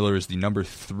 Lamar Miller is the number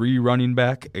 3 running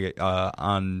back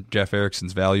on Jeff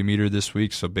Erickson's value meter this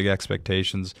week, so big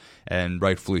expectations, and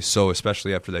rightfully so,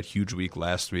 especially after that huge week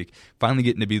last week. Finally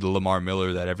getting to be the Lamar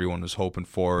Miller that everyone was hoping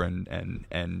for,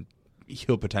 and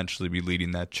he'll potentially be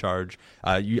leading that charge.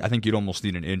 I think you'd almost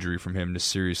need an injury from him to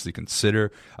seriously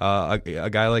consider a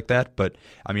guy like that. But,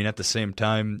 I mean, at the same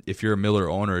time, if you're a Miller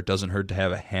owner, it doesn't hurt to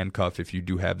have a handcuff if you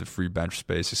do have the free bench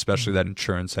space, especially that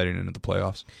insurance heading into the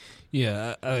playoffs.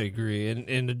 Yeah, I agree.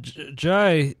 And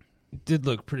Jai did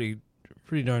look pretty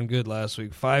darn good last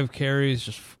week. 5 carries,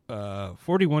 just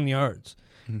 41 yards,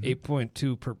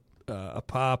 8.2 per a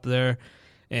pop there.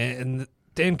 And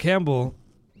Dan Campbell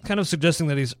kind of suggesting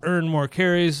that he's earned more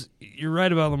carries. You're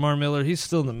right about Lamar Miller. He's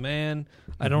still the man.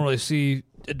 I don't really see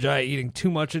Jai eating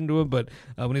too much into him, but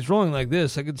when he's rolling like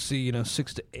this, I could see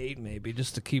 6 to 8 maybe,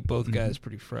 just to keep both guys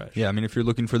pretty fresh. Yeah, I mean, if you're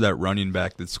looking for that running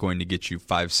back that's going to get you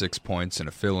 5-6 points in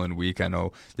a fill-in week, I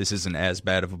know this isn't as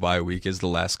bad of a bye week as the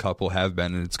last couple have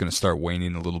been, and it's going to start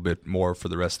waning a little bit more for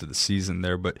the rest of the season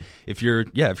there. But if you're in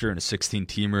a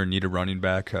 16-teamer and need a running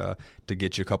back to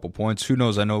get you a couple points, who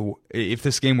knows? I know if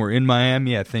this game were in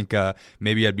Miami, I think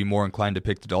maybe I'd be more inclined to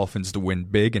pick the Dolphins to win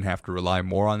big and have to rely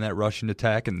more on that rushing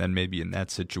attack, and then maybe in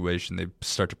that situation they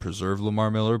start to preserve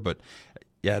Lamar Miller. But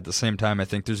yeah, at the same time, I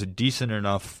think there's a decent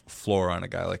enough floor on a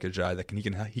guy like Ajayi that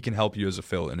he can help you as a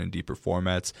fill-in deeper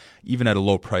formats, even at a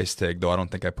low price tag. Though I don't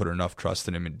think I put enough trust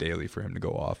in him in daily for him to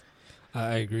go off.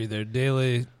 I agree there.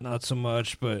 Daily, not so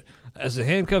much, but as a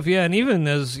handcuff, yeah, and even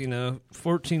as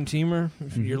 14-teamer,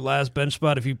 your last bench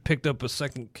spot, if you picked up a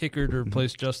second kicker to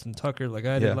replace Justin Tucker like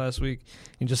I did last week,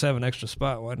 you just have an extra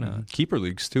spot. Why not? Keeper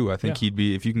leagues too. I think he'd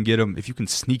be, if you can get him, if you can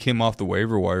sneak him off the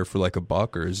waiver wire for like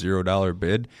 $1 or a $0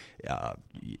 bid.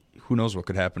 Who knows what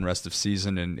could happen rest of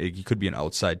season, and he could be an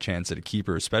outside chance at a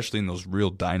keeper, especially in those real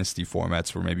dynasty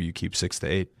formats where maybe you keep 6 to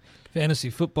 8. Fantasy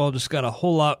football just got a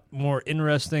whole lot more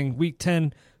interesting. Week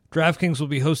 10, DraftKings will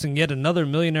be hosting yet another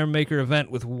Millionaire Maker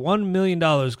event with $1 million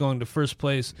going to first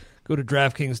place. Go to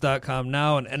DraftKings.com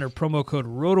now and enter promo code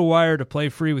ROTOWIRE to play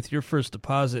free with your first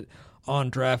deposit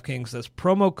on DraftKings. That's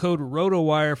promo code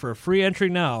ROTOWIRE for a free entry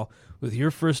now with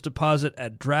your first deposit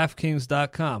at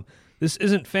DraftKings.com. This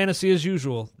isn't fantasy as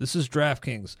usual. This is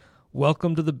DraftKings.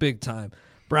 Welcome to the big time.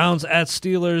 Browns at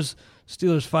Steelers.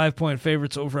 Steelers 5-point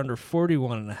favorites, over under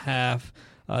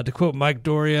 41.5. To quote Mike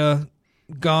Doria,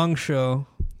 Gong Show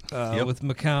with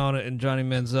McCown and Johnny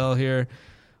Manziel here.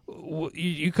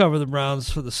 You cover the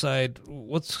Browns for the side.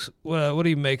 What do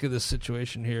you make of this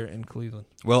situation here in Cleveland?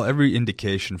 Well, every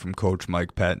indication from Coach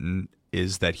Mike Patton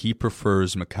is that he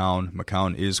prefers McCown.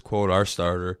 McCown is, quote, our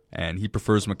starter, and he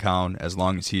prefers McCown as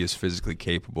long as he is physically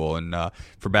capable. And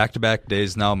for back-to-back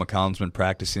days now, McCown's been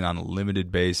practicing on a limited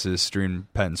basis. During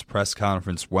Patton's press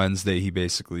conference Wednesday, he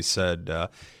basically said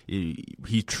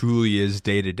he truly is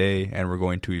day-to-day, and we're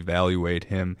going to evaluate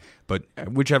him. But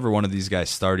whichever one of these guys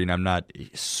starting, I'm not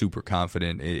super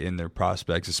confident in their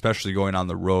prospects, especially going on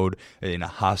the road in a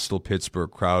hostile Pittsburgh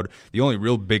crowd. The only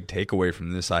real big takeaway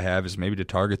from this I have is maybe to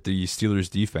target the Steelers'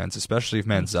 defense, especially if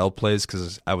Manziel plays,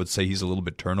 because I would say he's a little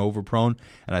bit turnover prone,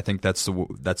 and I think that's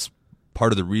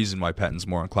part of the reason why Patton's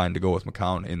more inclined to go with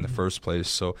McCown in the first place.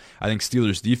 So I think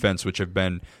Steelers' defense, which have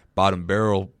been bottom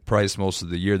barrel price most of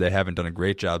the year, they haven't done a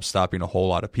great job stopping a whole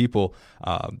lot of people.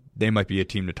 They might be a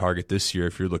team to target this year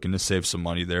if you're looking to save some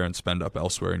money there and spend up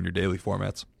elsewhere in your daily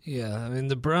formats. Yeah, I mean,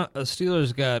 the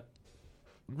Steelers got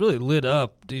really lit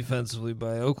up defensively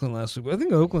by Oakland last week. But I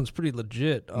think Oakland's pretty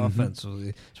legit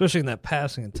offensively, especially in that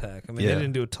passing attack. I mean, they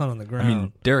didn't do a ton on the ground. I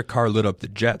mean, Derek Carr lit up the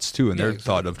Jets, too, and they're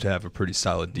thought of to have a pretty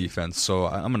solid defense. So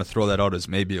I'm going to throw that out as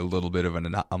maybe a little bit of an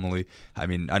anomaly. I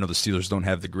mean, I know the Steelers don't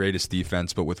have the greatest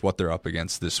defense, but with what they're up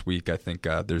against this week, I think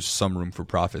there's some room for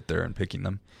profit there in picking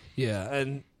them. Yeah,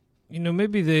 and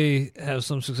maybe they have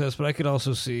some success, but I could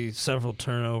also see several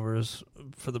turnovers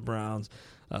for the Browns.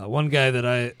 One guy that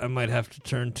I might have to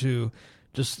turn to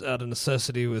just out of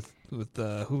necessity with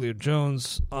Julio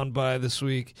Jones on bye this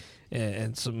week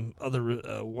and some other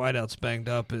wideouts banged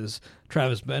up is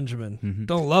Travis Benjamin.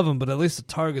 Don't love him, but at least the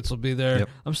targets will be there.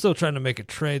 I'm still trying to make a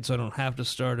trade so I don't have to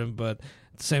start him, but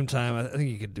at the same time, I think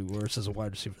he could do worse as a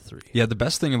wide receiver 3. Yeah, the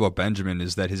best thing about Benjamin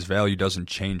is that his value doesn't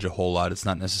change a whole lot. It's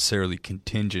not necessarily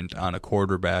contingent on a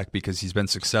quarterback because he's been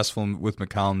successful with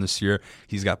McCown this year.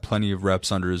 He's got plenty of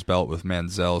reps under his belt with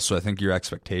Manziel, so I think your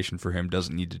expectation for him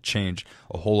doesn't need to change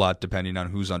a whole lot depending on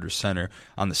who's under center.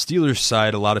 On the Steelers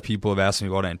side, a lot of people have asked me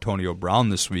about Antonio Brown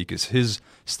this week. Is his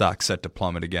stock set to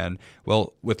plummet again?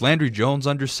 Well, with Landry Jones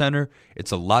under center,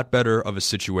 it's a lot better of a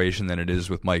situation than it is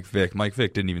with Mike Vick. Mike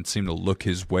Vick didn't even seem to look his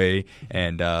his way,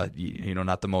 and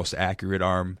not the most accurate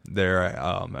arm there.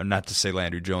 Not to say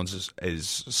Landry Jones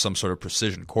is some sort of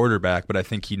precision quarterback, but I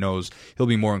think he knows he'll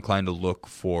be more inclined to look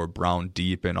for Brown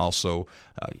deep, and also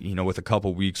with a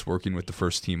couple weeks working with the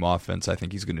first team offense, I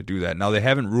think he's going to do that. Now, they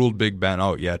haven't ruled Big Ben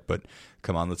out yet, but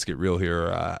come on, let's get real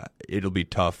here. It'll be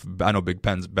tough. I know Big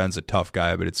Ben's a tough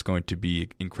guy, but it's going to be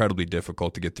incredibly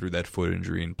difficult to get through that foot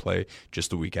injury and play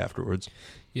just a week afterwards.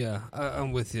 Yeah,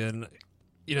 I'm with you. And,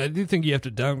 I do think you have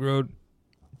to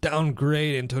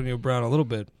downgrade Antonio Brown a little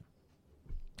bit.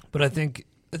 But I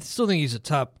still think he's a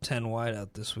top 10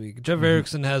 wideout this week. Jeff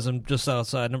Erickson has him just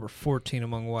outside, number 14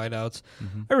 among wideouts.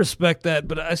 I respect that,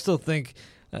 but I still think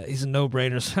he's a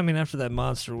no-brainer. So, after that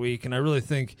monster week, and I really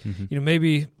think,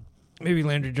 maybe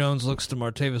Landry Jones looks to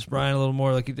Martavis Bryant a little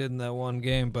more like he did in that one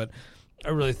game, but I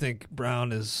really think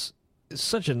Brown is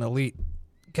such an elite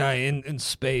guy in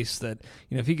space that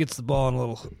if he gets the ball in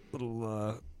a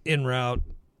little in route,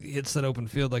 he hits that open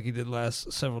field like he did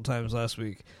several times last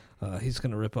week, he's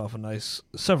going to rip off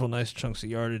several nice chunks of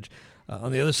yardage.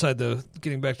 On the other side, though,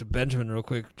 getting back to Benjamin real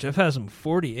quick, Jeff has him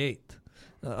 48th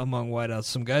among wideouts.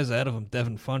 Some guys ahead of him: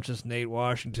 Devin Funchess, Nate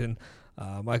Washington,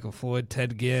 Michael Floyd,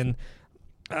 Ted Ginn.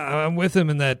 I'm with him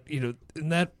in that, in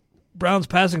that Browns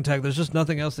passing attack, there's just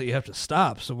nothing else that you have to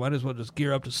stop, so might as well just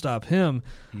gear up to stop him.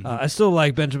 I still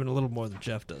like Benjamin a little more than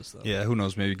Jeff does, though. Yeah, who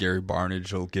knows, maybe Gary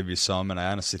Barnidge will give you some, and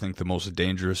I honestly think the most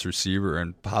dangerous receiver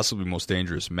and possibly most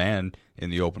dangerous man in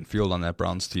the open field on that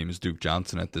Browns team is Duke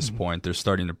Johnson at this point. They're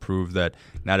starting to prove that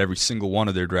not every single one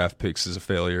of their draft picks is a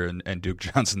failure, and Duke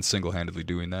Johnson's single-handedly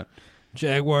doing that.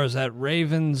 Jaguars at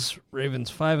Ravens. Ravens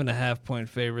 5.5-point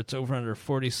favorites, over under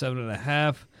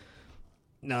 47.5.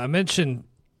 Now, I mentioned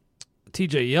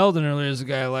TJ Yeldon earlier as a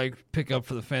guy I like to pick up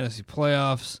for the fantasy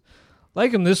playoffs.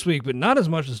 Like him this week, but not as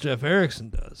much as Jeff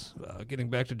Erickson does. Getting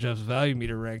back to Jeff's value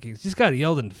meter rankings, he's got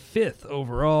Yeldon 5th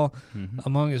overall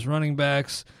among his running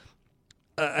backs.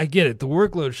 I get it. The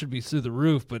workload should be through the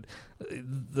roof, but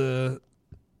the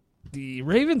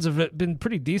Ravens have been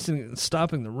pretty decent at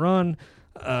stopping the run.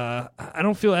 I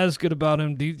don't feel as good about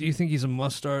him. Do you think he's a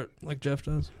must-start like Jeff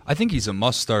does? I think he's a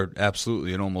must-start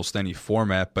absolutely in almost any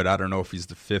format, but I don't know if he's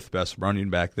the 5th best running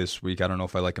back this week. I don't know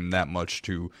if I like him that much,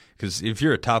 too, because if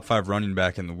you're a top 5 running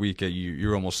back in the week,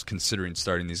 you're almost considering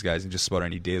starting these guys in just about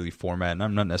any daily format, and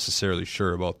I'm not necessarily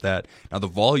sure about that. Now, the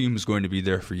volume is going to be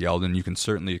there for Yeldon. You can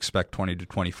certainly expect 20 to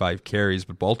 25 carries,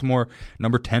 but Baltimore,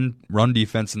 number 10 run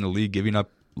defense in the league, giving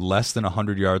up less than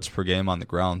 100 yards per game on the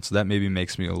ground, so that maybe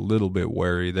makes me a little bit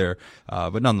wary there.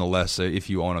 But nonetheless, if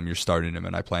you own him, you're starting him,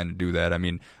 and I plan to do that.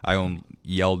 I own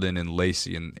Yeldon and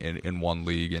Lacey in one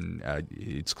league, and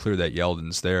it's clear that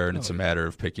Yeldon's there, and it's a matter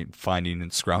of finding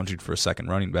and scrounging for a second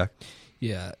running back.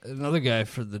 Yeah, another guy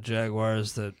for the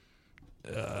Jaguars that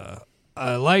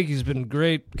I like. He's been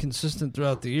great, consistent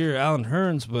throughout the year, Allen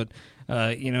Hurns, but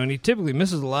and he typically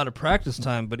misses a lot of practice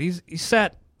time, but he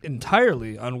sat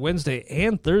entirely on Wednesday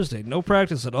and Thursday. No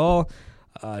practice at all.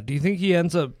 Do you think he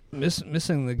ends up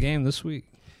missing the game this week?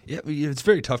 Yeah, it's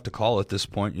very tough to call at this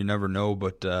point. You never know,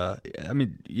 but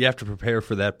you have to prepare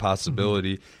for that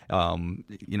possibility.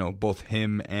 Both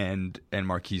him and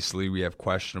Marquise Lee, we have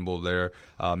questionable there.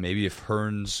 Maybe if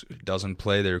Hurns doesn't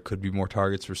play, there could be more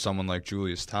targets for someone like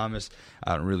Julius Thomas.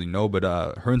 I don't really know, but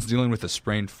Hurns dealing with a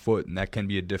sprained foot, and that can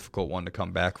be a difficult one to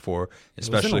come back for.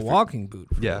 Especially it was in a walking boot.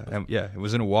 It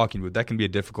was in a walking boot. That can be a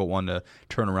difficult one to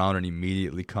turn around and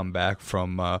immediately come back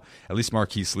from. At least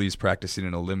Marquise Lee's practicing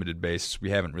on a limited basis. We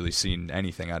haven't really seen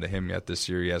anything out of him yet this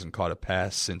year. He hasn't caught a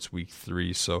pass since week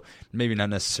 3, so maybe not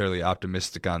necessarily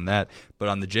optimistic on that. But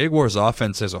on the Jaguars'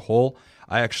 offense as a whole,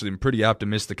 I actually am pretty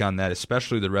optimistic on that,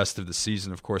 especially the rest of the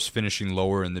season. Of course, finishing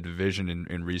lower in the division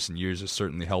in recent years has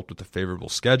certainly helped with the favorable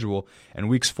schedule. And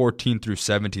weeks 14 through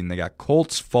 17, they got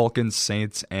Colts, Falcons,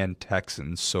 Saints, and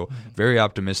Texans. So very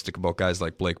optimistic about guys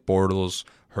like Blake Bortles,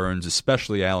 Hurns,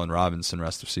 especially Allen Robinson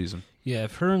rest of season. Yeah,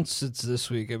 if Hurns sits this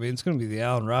week, it's going to be the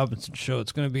Allen Robinson show.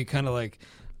 It's going to be kind of like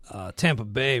Tampa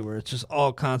Bay, where it's just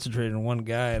all concentrated on one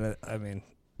guy. And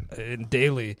in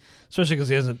daily, especially because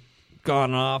he hasn't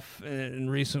gone off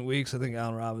in recent weeks, I think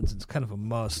Allen Robinson's kind of a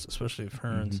must, especially if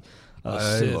Hurns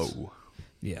sits.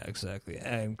 Yeah, exactly.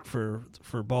 And for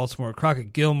Baltimore,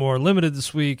 Crockett Gilmore limited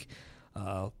this week.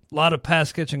 A lot of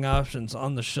pass-catching options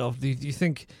on the shelf. Do you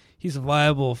think he's a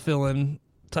viable fill-in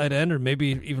tight end, or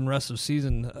maybe even rest of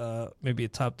season, maybe a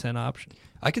top 10 option?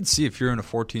 I could see if you're in a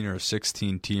 14 or a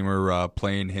 16 teamer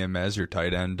playing him as your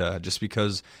tight end, just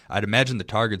because I'd imagine the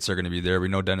targets are going to be there. We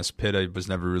know Dennis Pitta was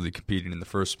never really competing in the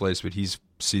first place, but he's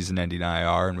season-ending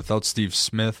IR. And without Steve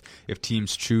Smith, if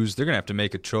teams choose, they're going to have to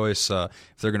make a choice if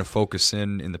they're going to focus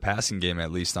in the passing game,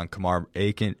 at least, on Kamar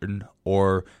Aiken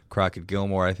or Crockett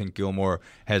Gilmore. I think Gilmore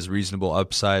has reasonable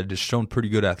upside, has shown pretty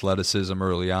good athleticism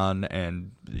early on,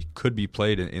 and could be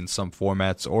played in some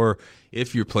formats. Or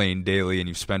if you're playing daily and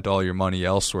you've spent all your money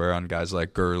elsewhere on guys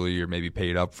like Gurley, or maybe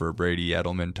paid up for a Brady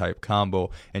Edelman type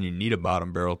combo, and you need a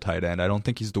bottom barrel tight end, I don't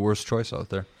think he's the worst choice out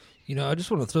there. I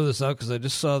just want to throw this out because I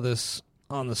just saw this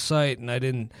on the site and I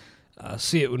didn't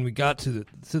see it when we got to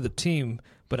the team.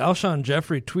 But Alshon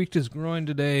Jeffrey tweaked his groin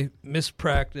today, missed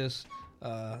practice.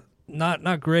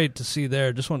 Not great to see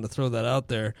there. Just wanted to throw that out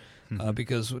there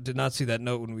because we did not see that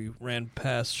note when we ran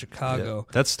past Chicago.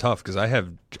 Yeah, that's tough because I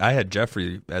had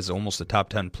Jeffrey as almost a top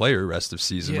 10 player rest of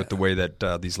season with the way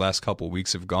that these last couple of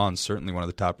weeks have gone. Certainly one of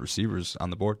the top receivers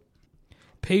on the board.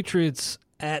 Patriots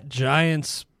at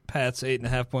Giants. Pats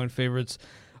 8.5-point favorites.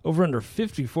 Over under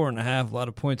 54.5. A lot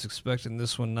of points expected in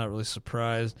this one. Not really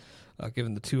surprised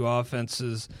given the two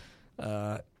offenses.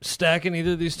 Stacking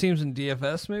either of these teams in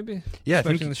DFS, maybe? Yeah,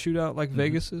 expecting the shootout like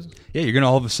Vegas is? Yeah, you're going to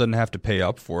all of a sudden have to pay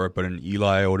up for it, but an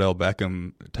Eli Odell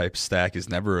Beckham type stack is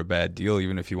never a bad deal,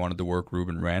 even if you wanted to work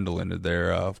Ruben Randall into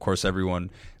there. Of course,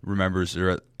 everyone remembers,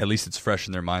 or at least it's fresh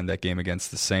in their mind, that game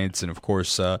against the Saints, and of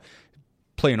course,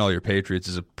 playing all your Patriots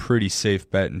is a pretty safe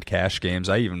bet in cash games.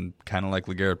 I even kind of like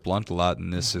LeGarrette Blount a lot in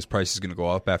this. His price is going to go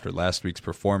up after last week's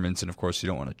performance, and of course you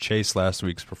don't want to chase last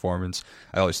week's performance.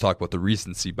 I always talk about the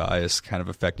recency bias kind of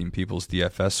affecting people's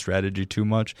DFS strategy too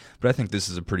much, but I think this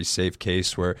is a pretty safe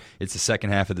case where it's the second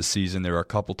half of the season. There were a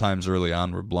couple times early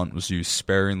on where Blount was used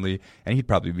sparingly, and he'd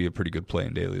probably be a pretty good play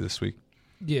in daily this week.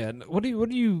 Yeah, what do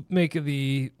you make of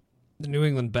the New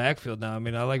England backfield now? I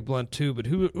mean, I like Blount too, but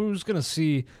who's going to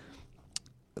see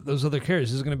those other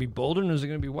carries? Is it going to be Bolden or is it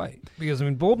going to be White? Because, I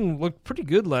mean, Bolden looked pretty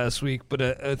good last week, but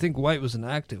I think White was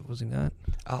inactive, was he not?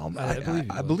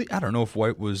 I believe. I don't know if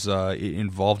White was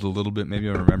involved a little bit. Maybe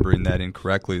I'm remembering that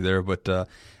incorrectly there. But,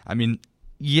 I mean,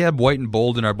 yeah, White and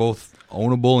Bolden are both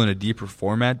ownable in a deeper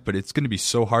format, but it's going to be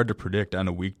so hard to predict on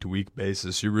a week-to-week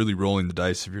basis. You're really rolling the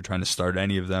dice if you're trying to start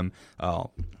any of them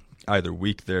either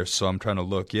week there. So I'm trying to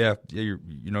look. Yeah, you're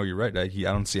right. I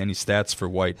don't see any stats for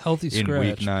White in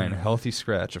week 9. Healthy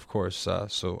scratch, of course.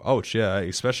 So ouch, yeah,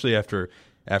 especially after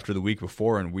the week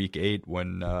before in week 8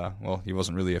 when he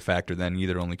wasn't really a factor then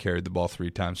either. Only carried the ball 3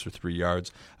 times for 3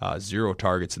 yards, 0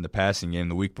 targets in the passing game.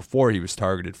 The week before he was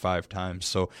targeted 5 times.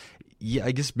 So yeah,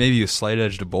 I guess maybe a slight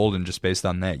edge to Bolden just based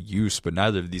on that use, but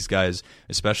neither of these guys,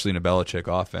 especially in a Belichick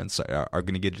offense, are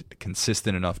going to get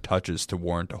consistent enough touches to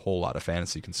warrant a whole lot of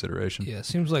fantasy consideration. Yeah, it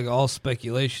seems like all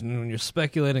speculation. When you're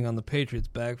speculating on the Patriots'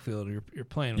 backfield, you're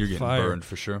playing with fire. You're getting burned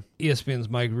for sure. ESPN's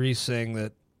Mike Reese saying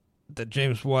that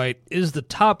James White is the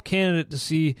top candidate to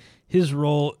see his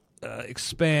role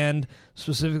expand,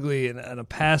 specifically in a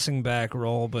passing back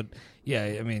role, but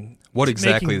yeah, I mean, what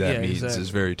exactly that means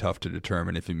is very tough to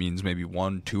determine. If it means maybe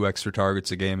 1-2 extra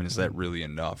targets a game, and is that really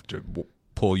enough to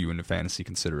pull you into fantasy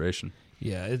consideration?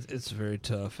 Yeah, it's very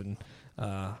tough. And,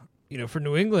 for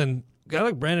New England, a guy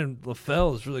like Brandon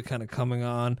LaFell is really kind of coming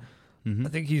on. Mm-hmm. I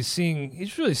think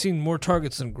he's really seen more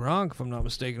targets than Gronk, if I'm not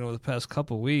mistaken, over the past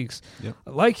couple of weeks. Yep. I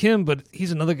like him, but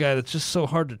he's another guy that's just so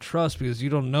hard to trust because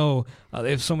you don't know. They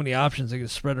have so many options they can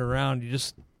spread around. You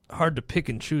just hard to pick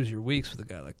and choose your weeks with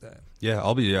a guy like that. Yeah,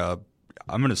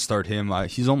 I'm going to start him.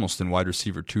 He's almost in wide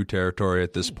receiver 2 territory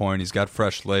at this point. He's got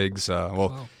fresh legs.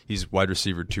 Wow. He's wide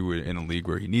receiver 2 in a league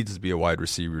where he needs to be a wide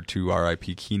receiver 2,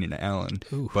 R.I.P. Keenan Allen.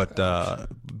 Ooh, but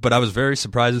I was very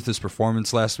surprised with his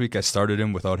performance last week. I started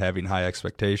him without having high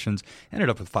expectations. Ended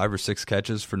up with 5 or 6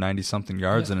 catches for 90-something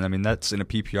yards. Yeah. And, I mean, that's in a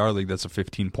PPR league. That's a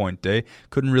 15-point day.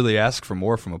 Couldn't really ask for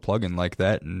more from a plug-in like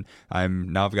that. And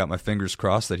I've got my fingers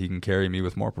crossed that he can carry me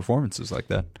with more performances like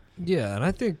that. Yeah, and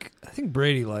I think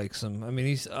Brady likes him. I mean,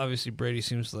 he's obviously Brady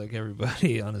seems to like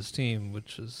everybody on his team,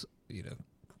 which is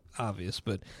obvious.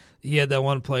 But he had that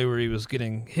one play where he was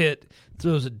getting hit,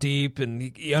 throws it deep, and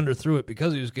he underthrew it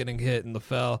because he was getting hit, and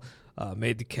LaFell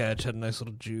made the catch, had a nice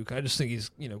little juke. I just think he's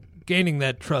gaining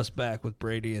that trust back with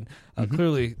Brady, and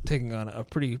clearly taking on a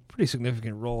pretty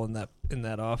significant role in that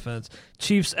offense.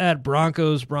 Chiefs at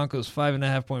Broncos. Broncos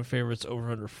 5.5-point favorites, over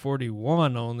under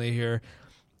 41 only here.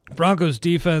 Broncos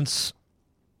defense,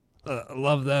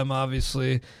 love them,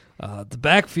 obviously. The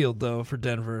backfield, though, for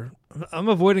Denver, I'm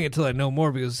avoiding it till I know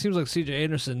more because it seems like C.J.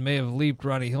 Anderson may have leaped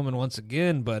Ronnie Hillman once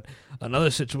again, but another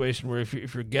situation where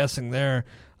if you're guessing there,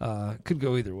 could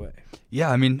go either way. Yeah,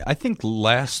 I mean, I think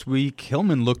last week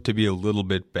Hillman looked to be a little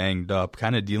bit banged up,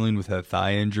 kind of dealing with a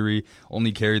thigh injury,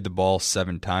 only carried the ball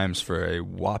 7 times for a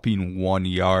whopping 1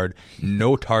 yard,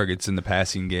 no targets in the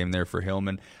passing game there for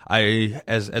Hillman.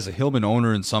 As a Hillman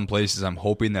owner in some places, I'm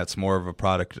hoping that's more of a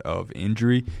product of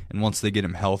injury, and once they get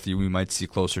him healthy, we might see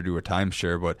closer to a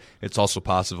timeshare, but it's also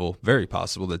possible, very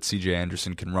possible, that C.J.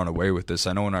 Anderson can run away with this.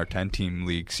 I know in our 10-team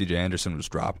league, C.J. Anderson was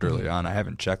dropped early on. I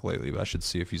haven't checked lately, but I should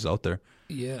see if he's out there.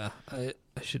 Yeah, I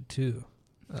should too.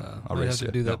 I'll might race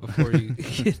have to you. do that before you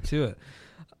get to it.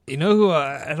 You know who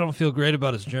I don't feel great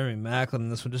about is Jeremy Maclin in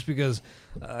this one, just because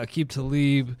Aqib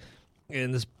Talib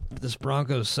and this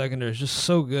Broncos secondary is just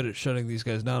so good at shutting these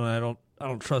guys down, and I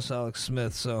don't trust Alex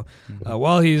Smith. So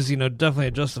while he's definitely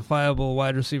a justifiable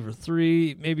wide receiver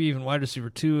 3, maybe even wide receiver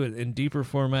 2 in deeper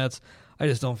formats, I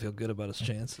just don't feel good about his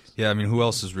chances. Yeah, I mean, who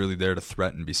else is really there to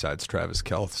threaten besides Travis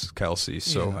Kelce?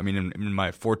 So, yeah. I mean, in my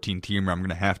 14-teamer, I'm going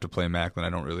to have to play Maclin. I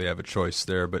don't really have a choice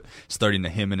there, but starting to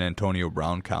him and Antonio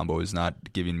Brown combo is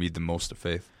not giving me the most of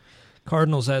faith.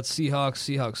 Cardinals at Seahawks.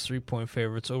 Seahawks 3-point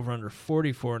favorites, over under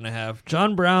 44.5.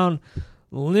 John Brown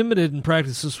limited in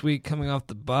practice this week coming off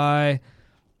the bye.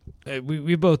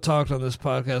 We both talked on this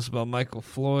podcast about Michael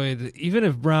Floyd. Even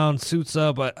if Brown suits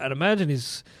up, I'd imagine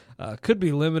he's could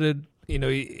be limited.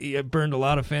 He burned a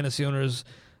lot of fantasy owners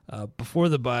before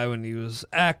the bye when he was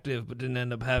active, but didn't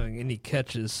end up having any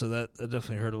catches, so that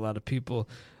definitely hurt a lot of people.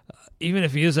 Even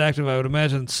if he is active, I would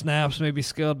imagine snaps maybe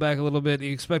scaled back a little bit. Are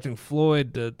you expecting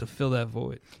Floyd to fill that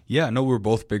void? Yeah, I know we're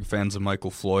both big fans of Michael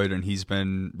Floyd, and he's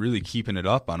been really keeping it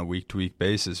up on a week-to-week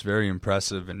basis. Very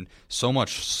impressive, and so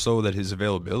much so that his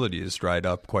availability has dried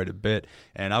up quite a bit.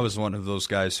 And I was one of those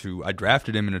guys who I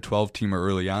drafted him in a 12-teamer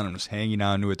early on and was hanging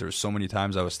on to it. There were so many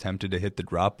times I was tempted to hit the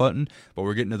drop button, but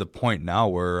we're getting to the point now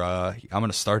where I'm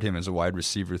going to start him as a wide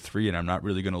receiver 3, and I'm not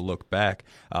really going to look back.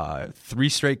 3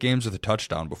 straight games with a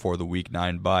touchdown before the Week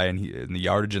 9 bye, and the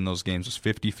yardage in those games was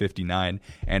 50, 59,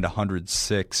 and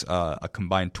 106, a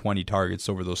combined 20 targets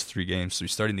over those 3 games. So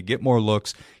he's starting to get more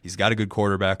looks. He's got a good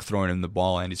quarterback throwing him the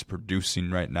ball, and he's producing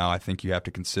right now. I think you have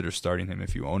to consider starting him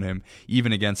if you own him,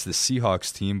 even against the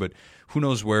Seahawks team. But who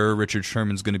knows where Richard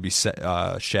Sherman's going to be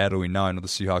shadowing now. I know the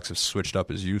Seahawks have switched up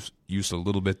his use a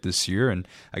little bit this year, and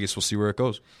I guess we'll see where it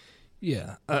goes.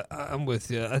 Yeah, I'm with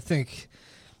you. I think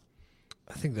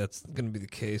that's going to be the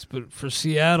case. But for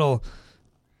Seattle,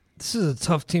 this is a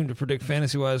tough team to predict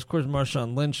fantasy-wise. Of course,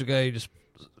 Marshawn Lynch, a guy you just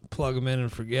plug him in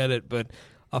and forget it. But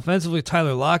offensively,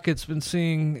 Tyler Lockett's been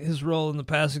seeing his role in the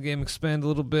passing game expand a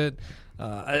little bit.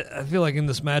 I feel like in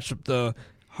this matchup, though,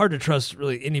 hard to trust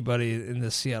really anybody in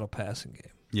this Seattle passing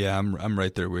game. Yeah, I'm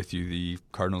right there with you. The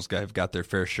Cardinals have got their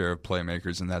fair share of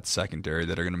playmakers in that secondary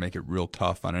that are going to make it real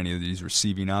tough on any of these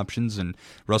receiving options. And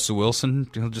Russell Wilson,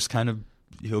 he'll just kind of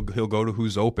he'll go to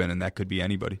who's open, and that could be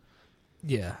anybody.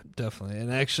 Yeah, definitely.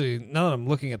 And actually, now that I'm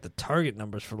looking at the target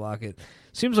numbers for Lockett,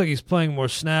 seems like he's playing more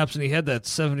snaps, and he had that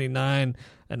 79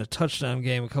 and a touchdown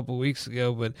game a couple weeks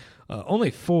ago, but only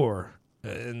 4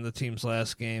 in the team's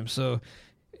last game. So,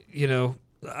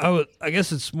 I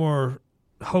guess it's more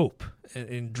hope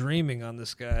and dreaming on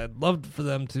this guy. I'd love for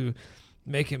them to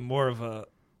make him more of a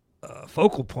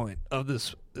focal point of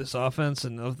this offense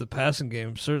and of the passing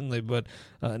game, certainly. But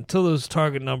until those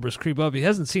target numbers creep up, he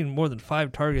hasn't seen more than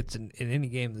 5 targets in any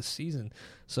game this season.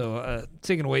 So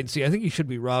taking a wait and see. I think he should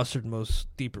be rostered in most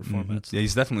deeper formats. Yeah,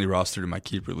 he's definitely rostered in my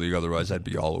keeper league. Otherwise, I'd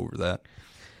be all over that.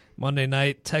 Monday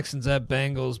night, Texans at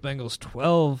Bengals. Bengals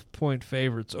 12-point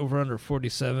favorites, over under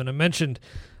 47. I mentioned,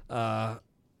 I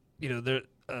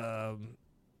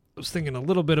was thinking a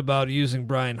little bit about using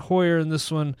Brian Hoyer in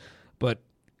this one, but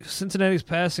Cincinnati's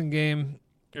passing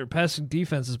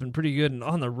defense has been pretty good, and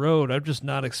on the road, I'm just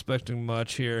not expecting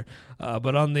much here.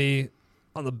 But on the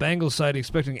Bengals side,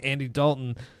 expecting Andy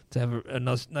Dalton to have a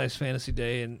nice fantasy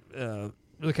day and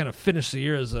really kind of finish the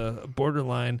year as a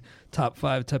borderline top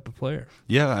 5 type of player.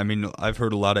 Yeah, I mean, I've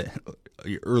heard a lot of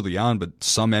early on, but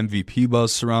some MVP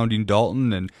buzz surrounding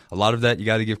Dalton, and a lot of that you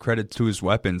got to give credit to his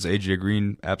weapons. AJ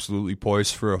Green absolutely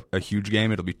poised for a huge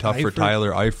game. It'll be tough for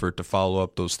Tyler Eifert to follow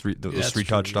up those three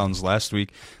touchdowns last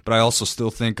week. But I also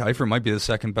still think Eifert might be the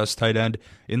second best tight end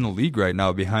in the league right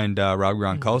now, behind Rob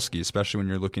Gronkowski, especially when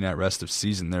you're looking at rest of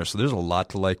season there. So there's a lot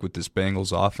to like with this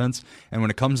Bengals offense. And when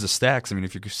it comes to stacks, I mean,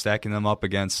 if you're stacking them up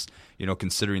against,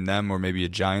 considering them or maybe a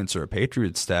Giants or a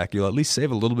Patriots stack, you'll at least save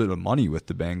a little bit of money with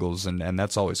the Bengals, and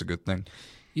that's always a good thing.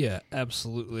 Yeah,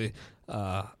 absolutely.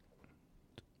 I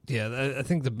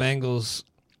think the Bengals,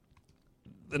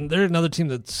 and they're another team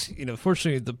that's,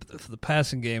 fortunately, the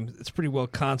passing game, it's pretty well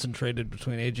concentrated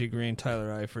between A.J. Green, Tyler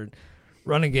Eifert,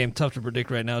 running game tough to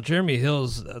predict right now. Jeremy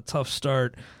Hill's a tough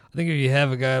start. I think if you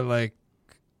have a guy like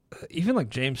even like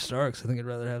James Starks, I think I'd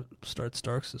rather start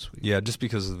Starks this week. Yeah, just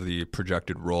because of the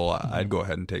projected role, I'd go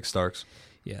ahead and take Starks.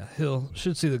 Yeah, Hill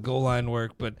should see the goal line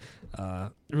work, but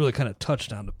really kind of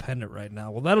touchdown dependent right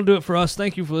now. Well, that'll do it for us.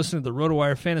 Thank you for listening to the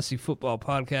RotoWire Fantasy Football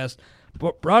Podcast,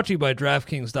 brought to you by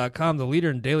DraftKings.com, the leader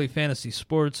in daily fantasy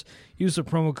sports. Use the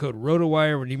promo code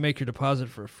RotoWire when you make your deposit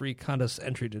for a free contest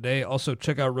entry today. Also,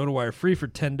 check out RotoWire free for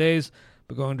 10 days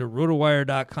by going to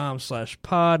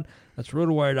rotowire.com/pod. That's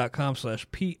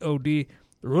rotowire.com/pod. The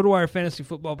RotoWire Fantasy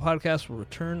Football Podcast will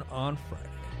return on Friday.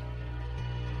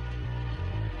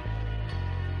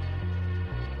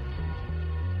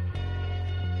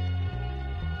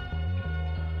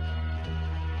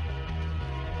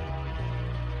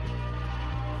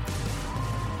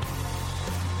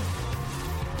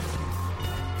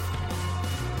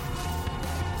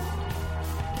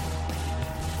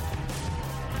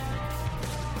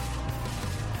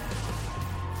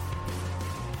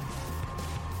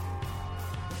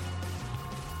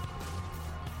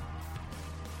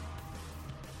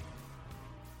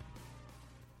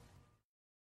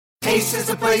 Ace is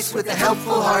a place with the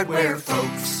helpful hardware,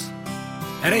 folks.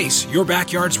 At Ace, your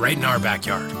backyard's right in our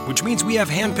backyard, which means we have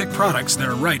hand-picked products that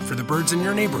are right for the birds in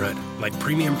your neighborhood, like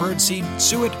premium bird seed,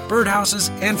 suet, birdhouses,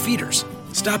 and feeders.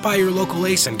 Stop by your local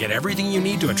Ace and get everything you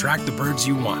need to attract the birds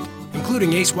you want,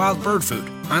 including Ace Wild Bird Food,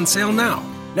 on sale now.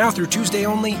 Now through Tuesday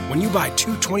only, when you buy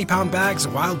 2 20-pound bags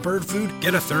of wild bird food,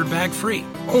 get a third bag free.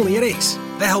 Only at Ace,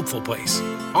 the helpful place.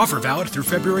 Offer valid through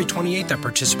February 28th at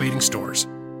participating stores.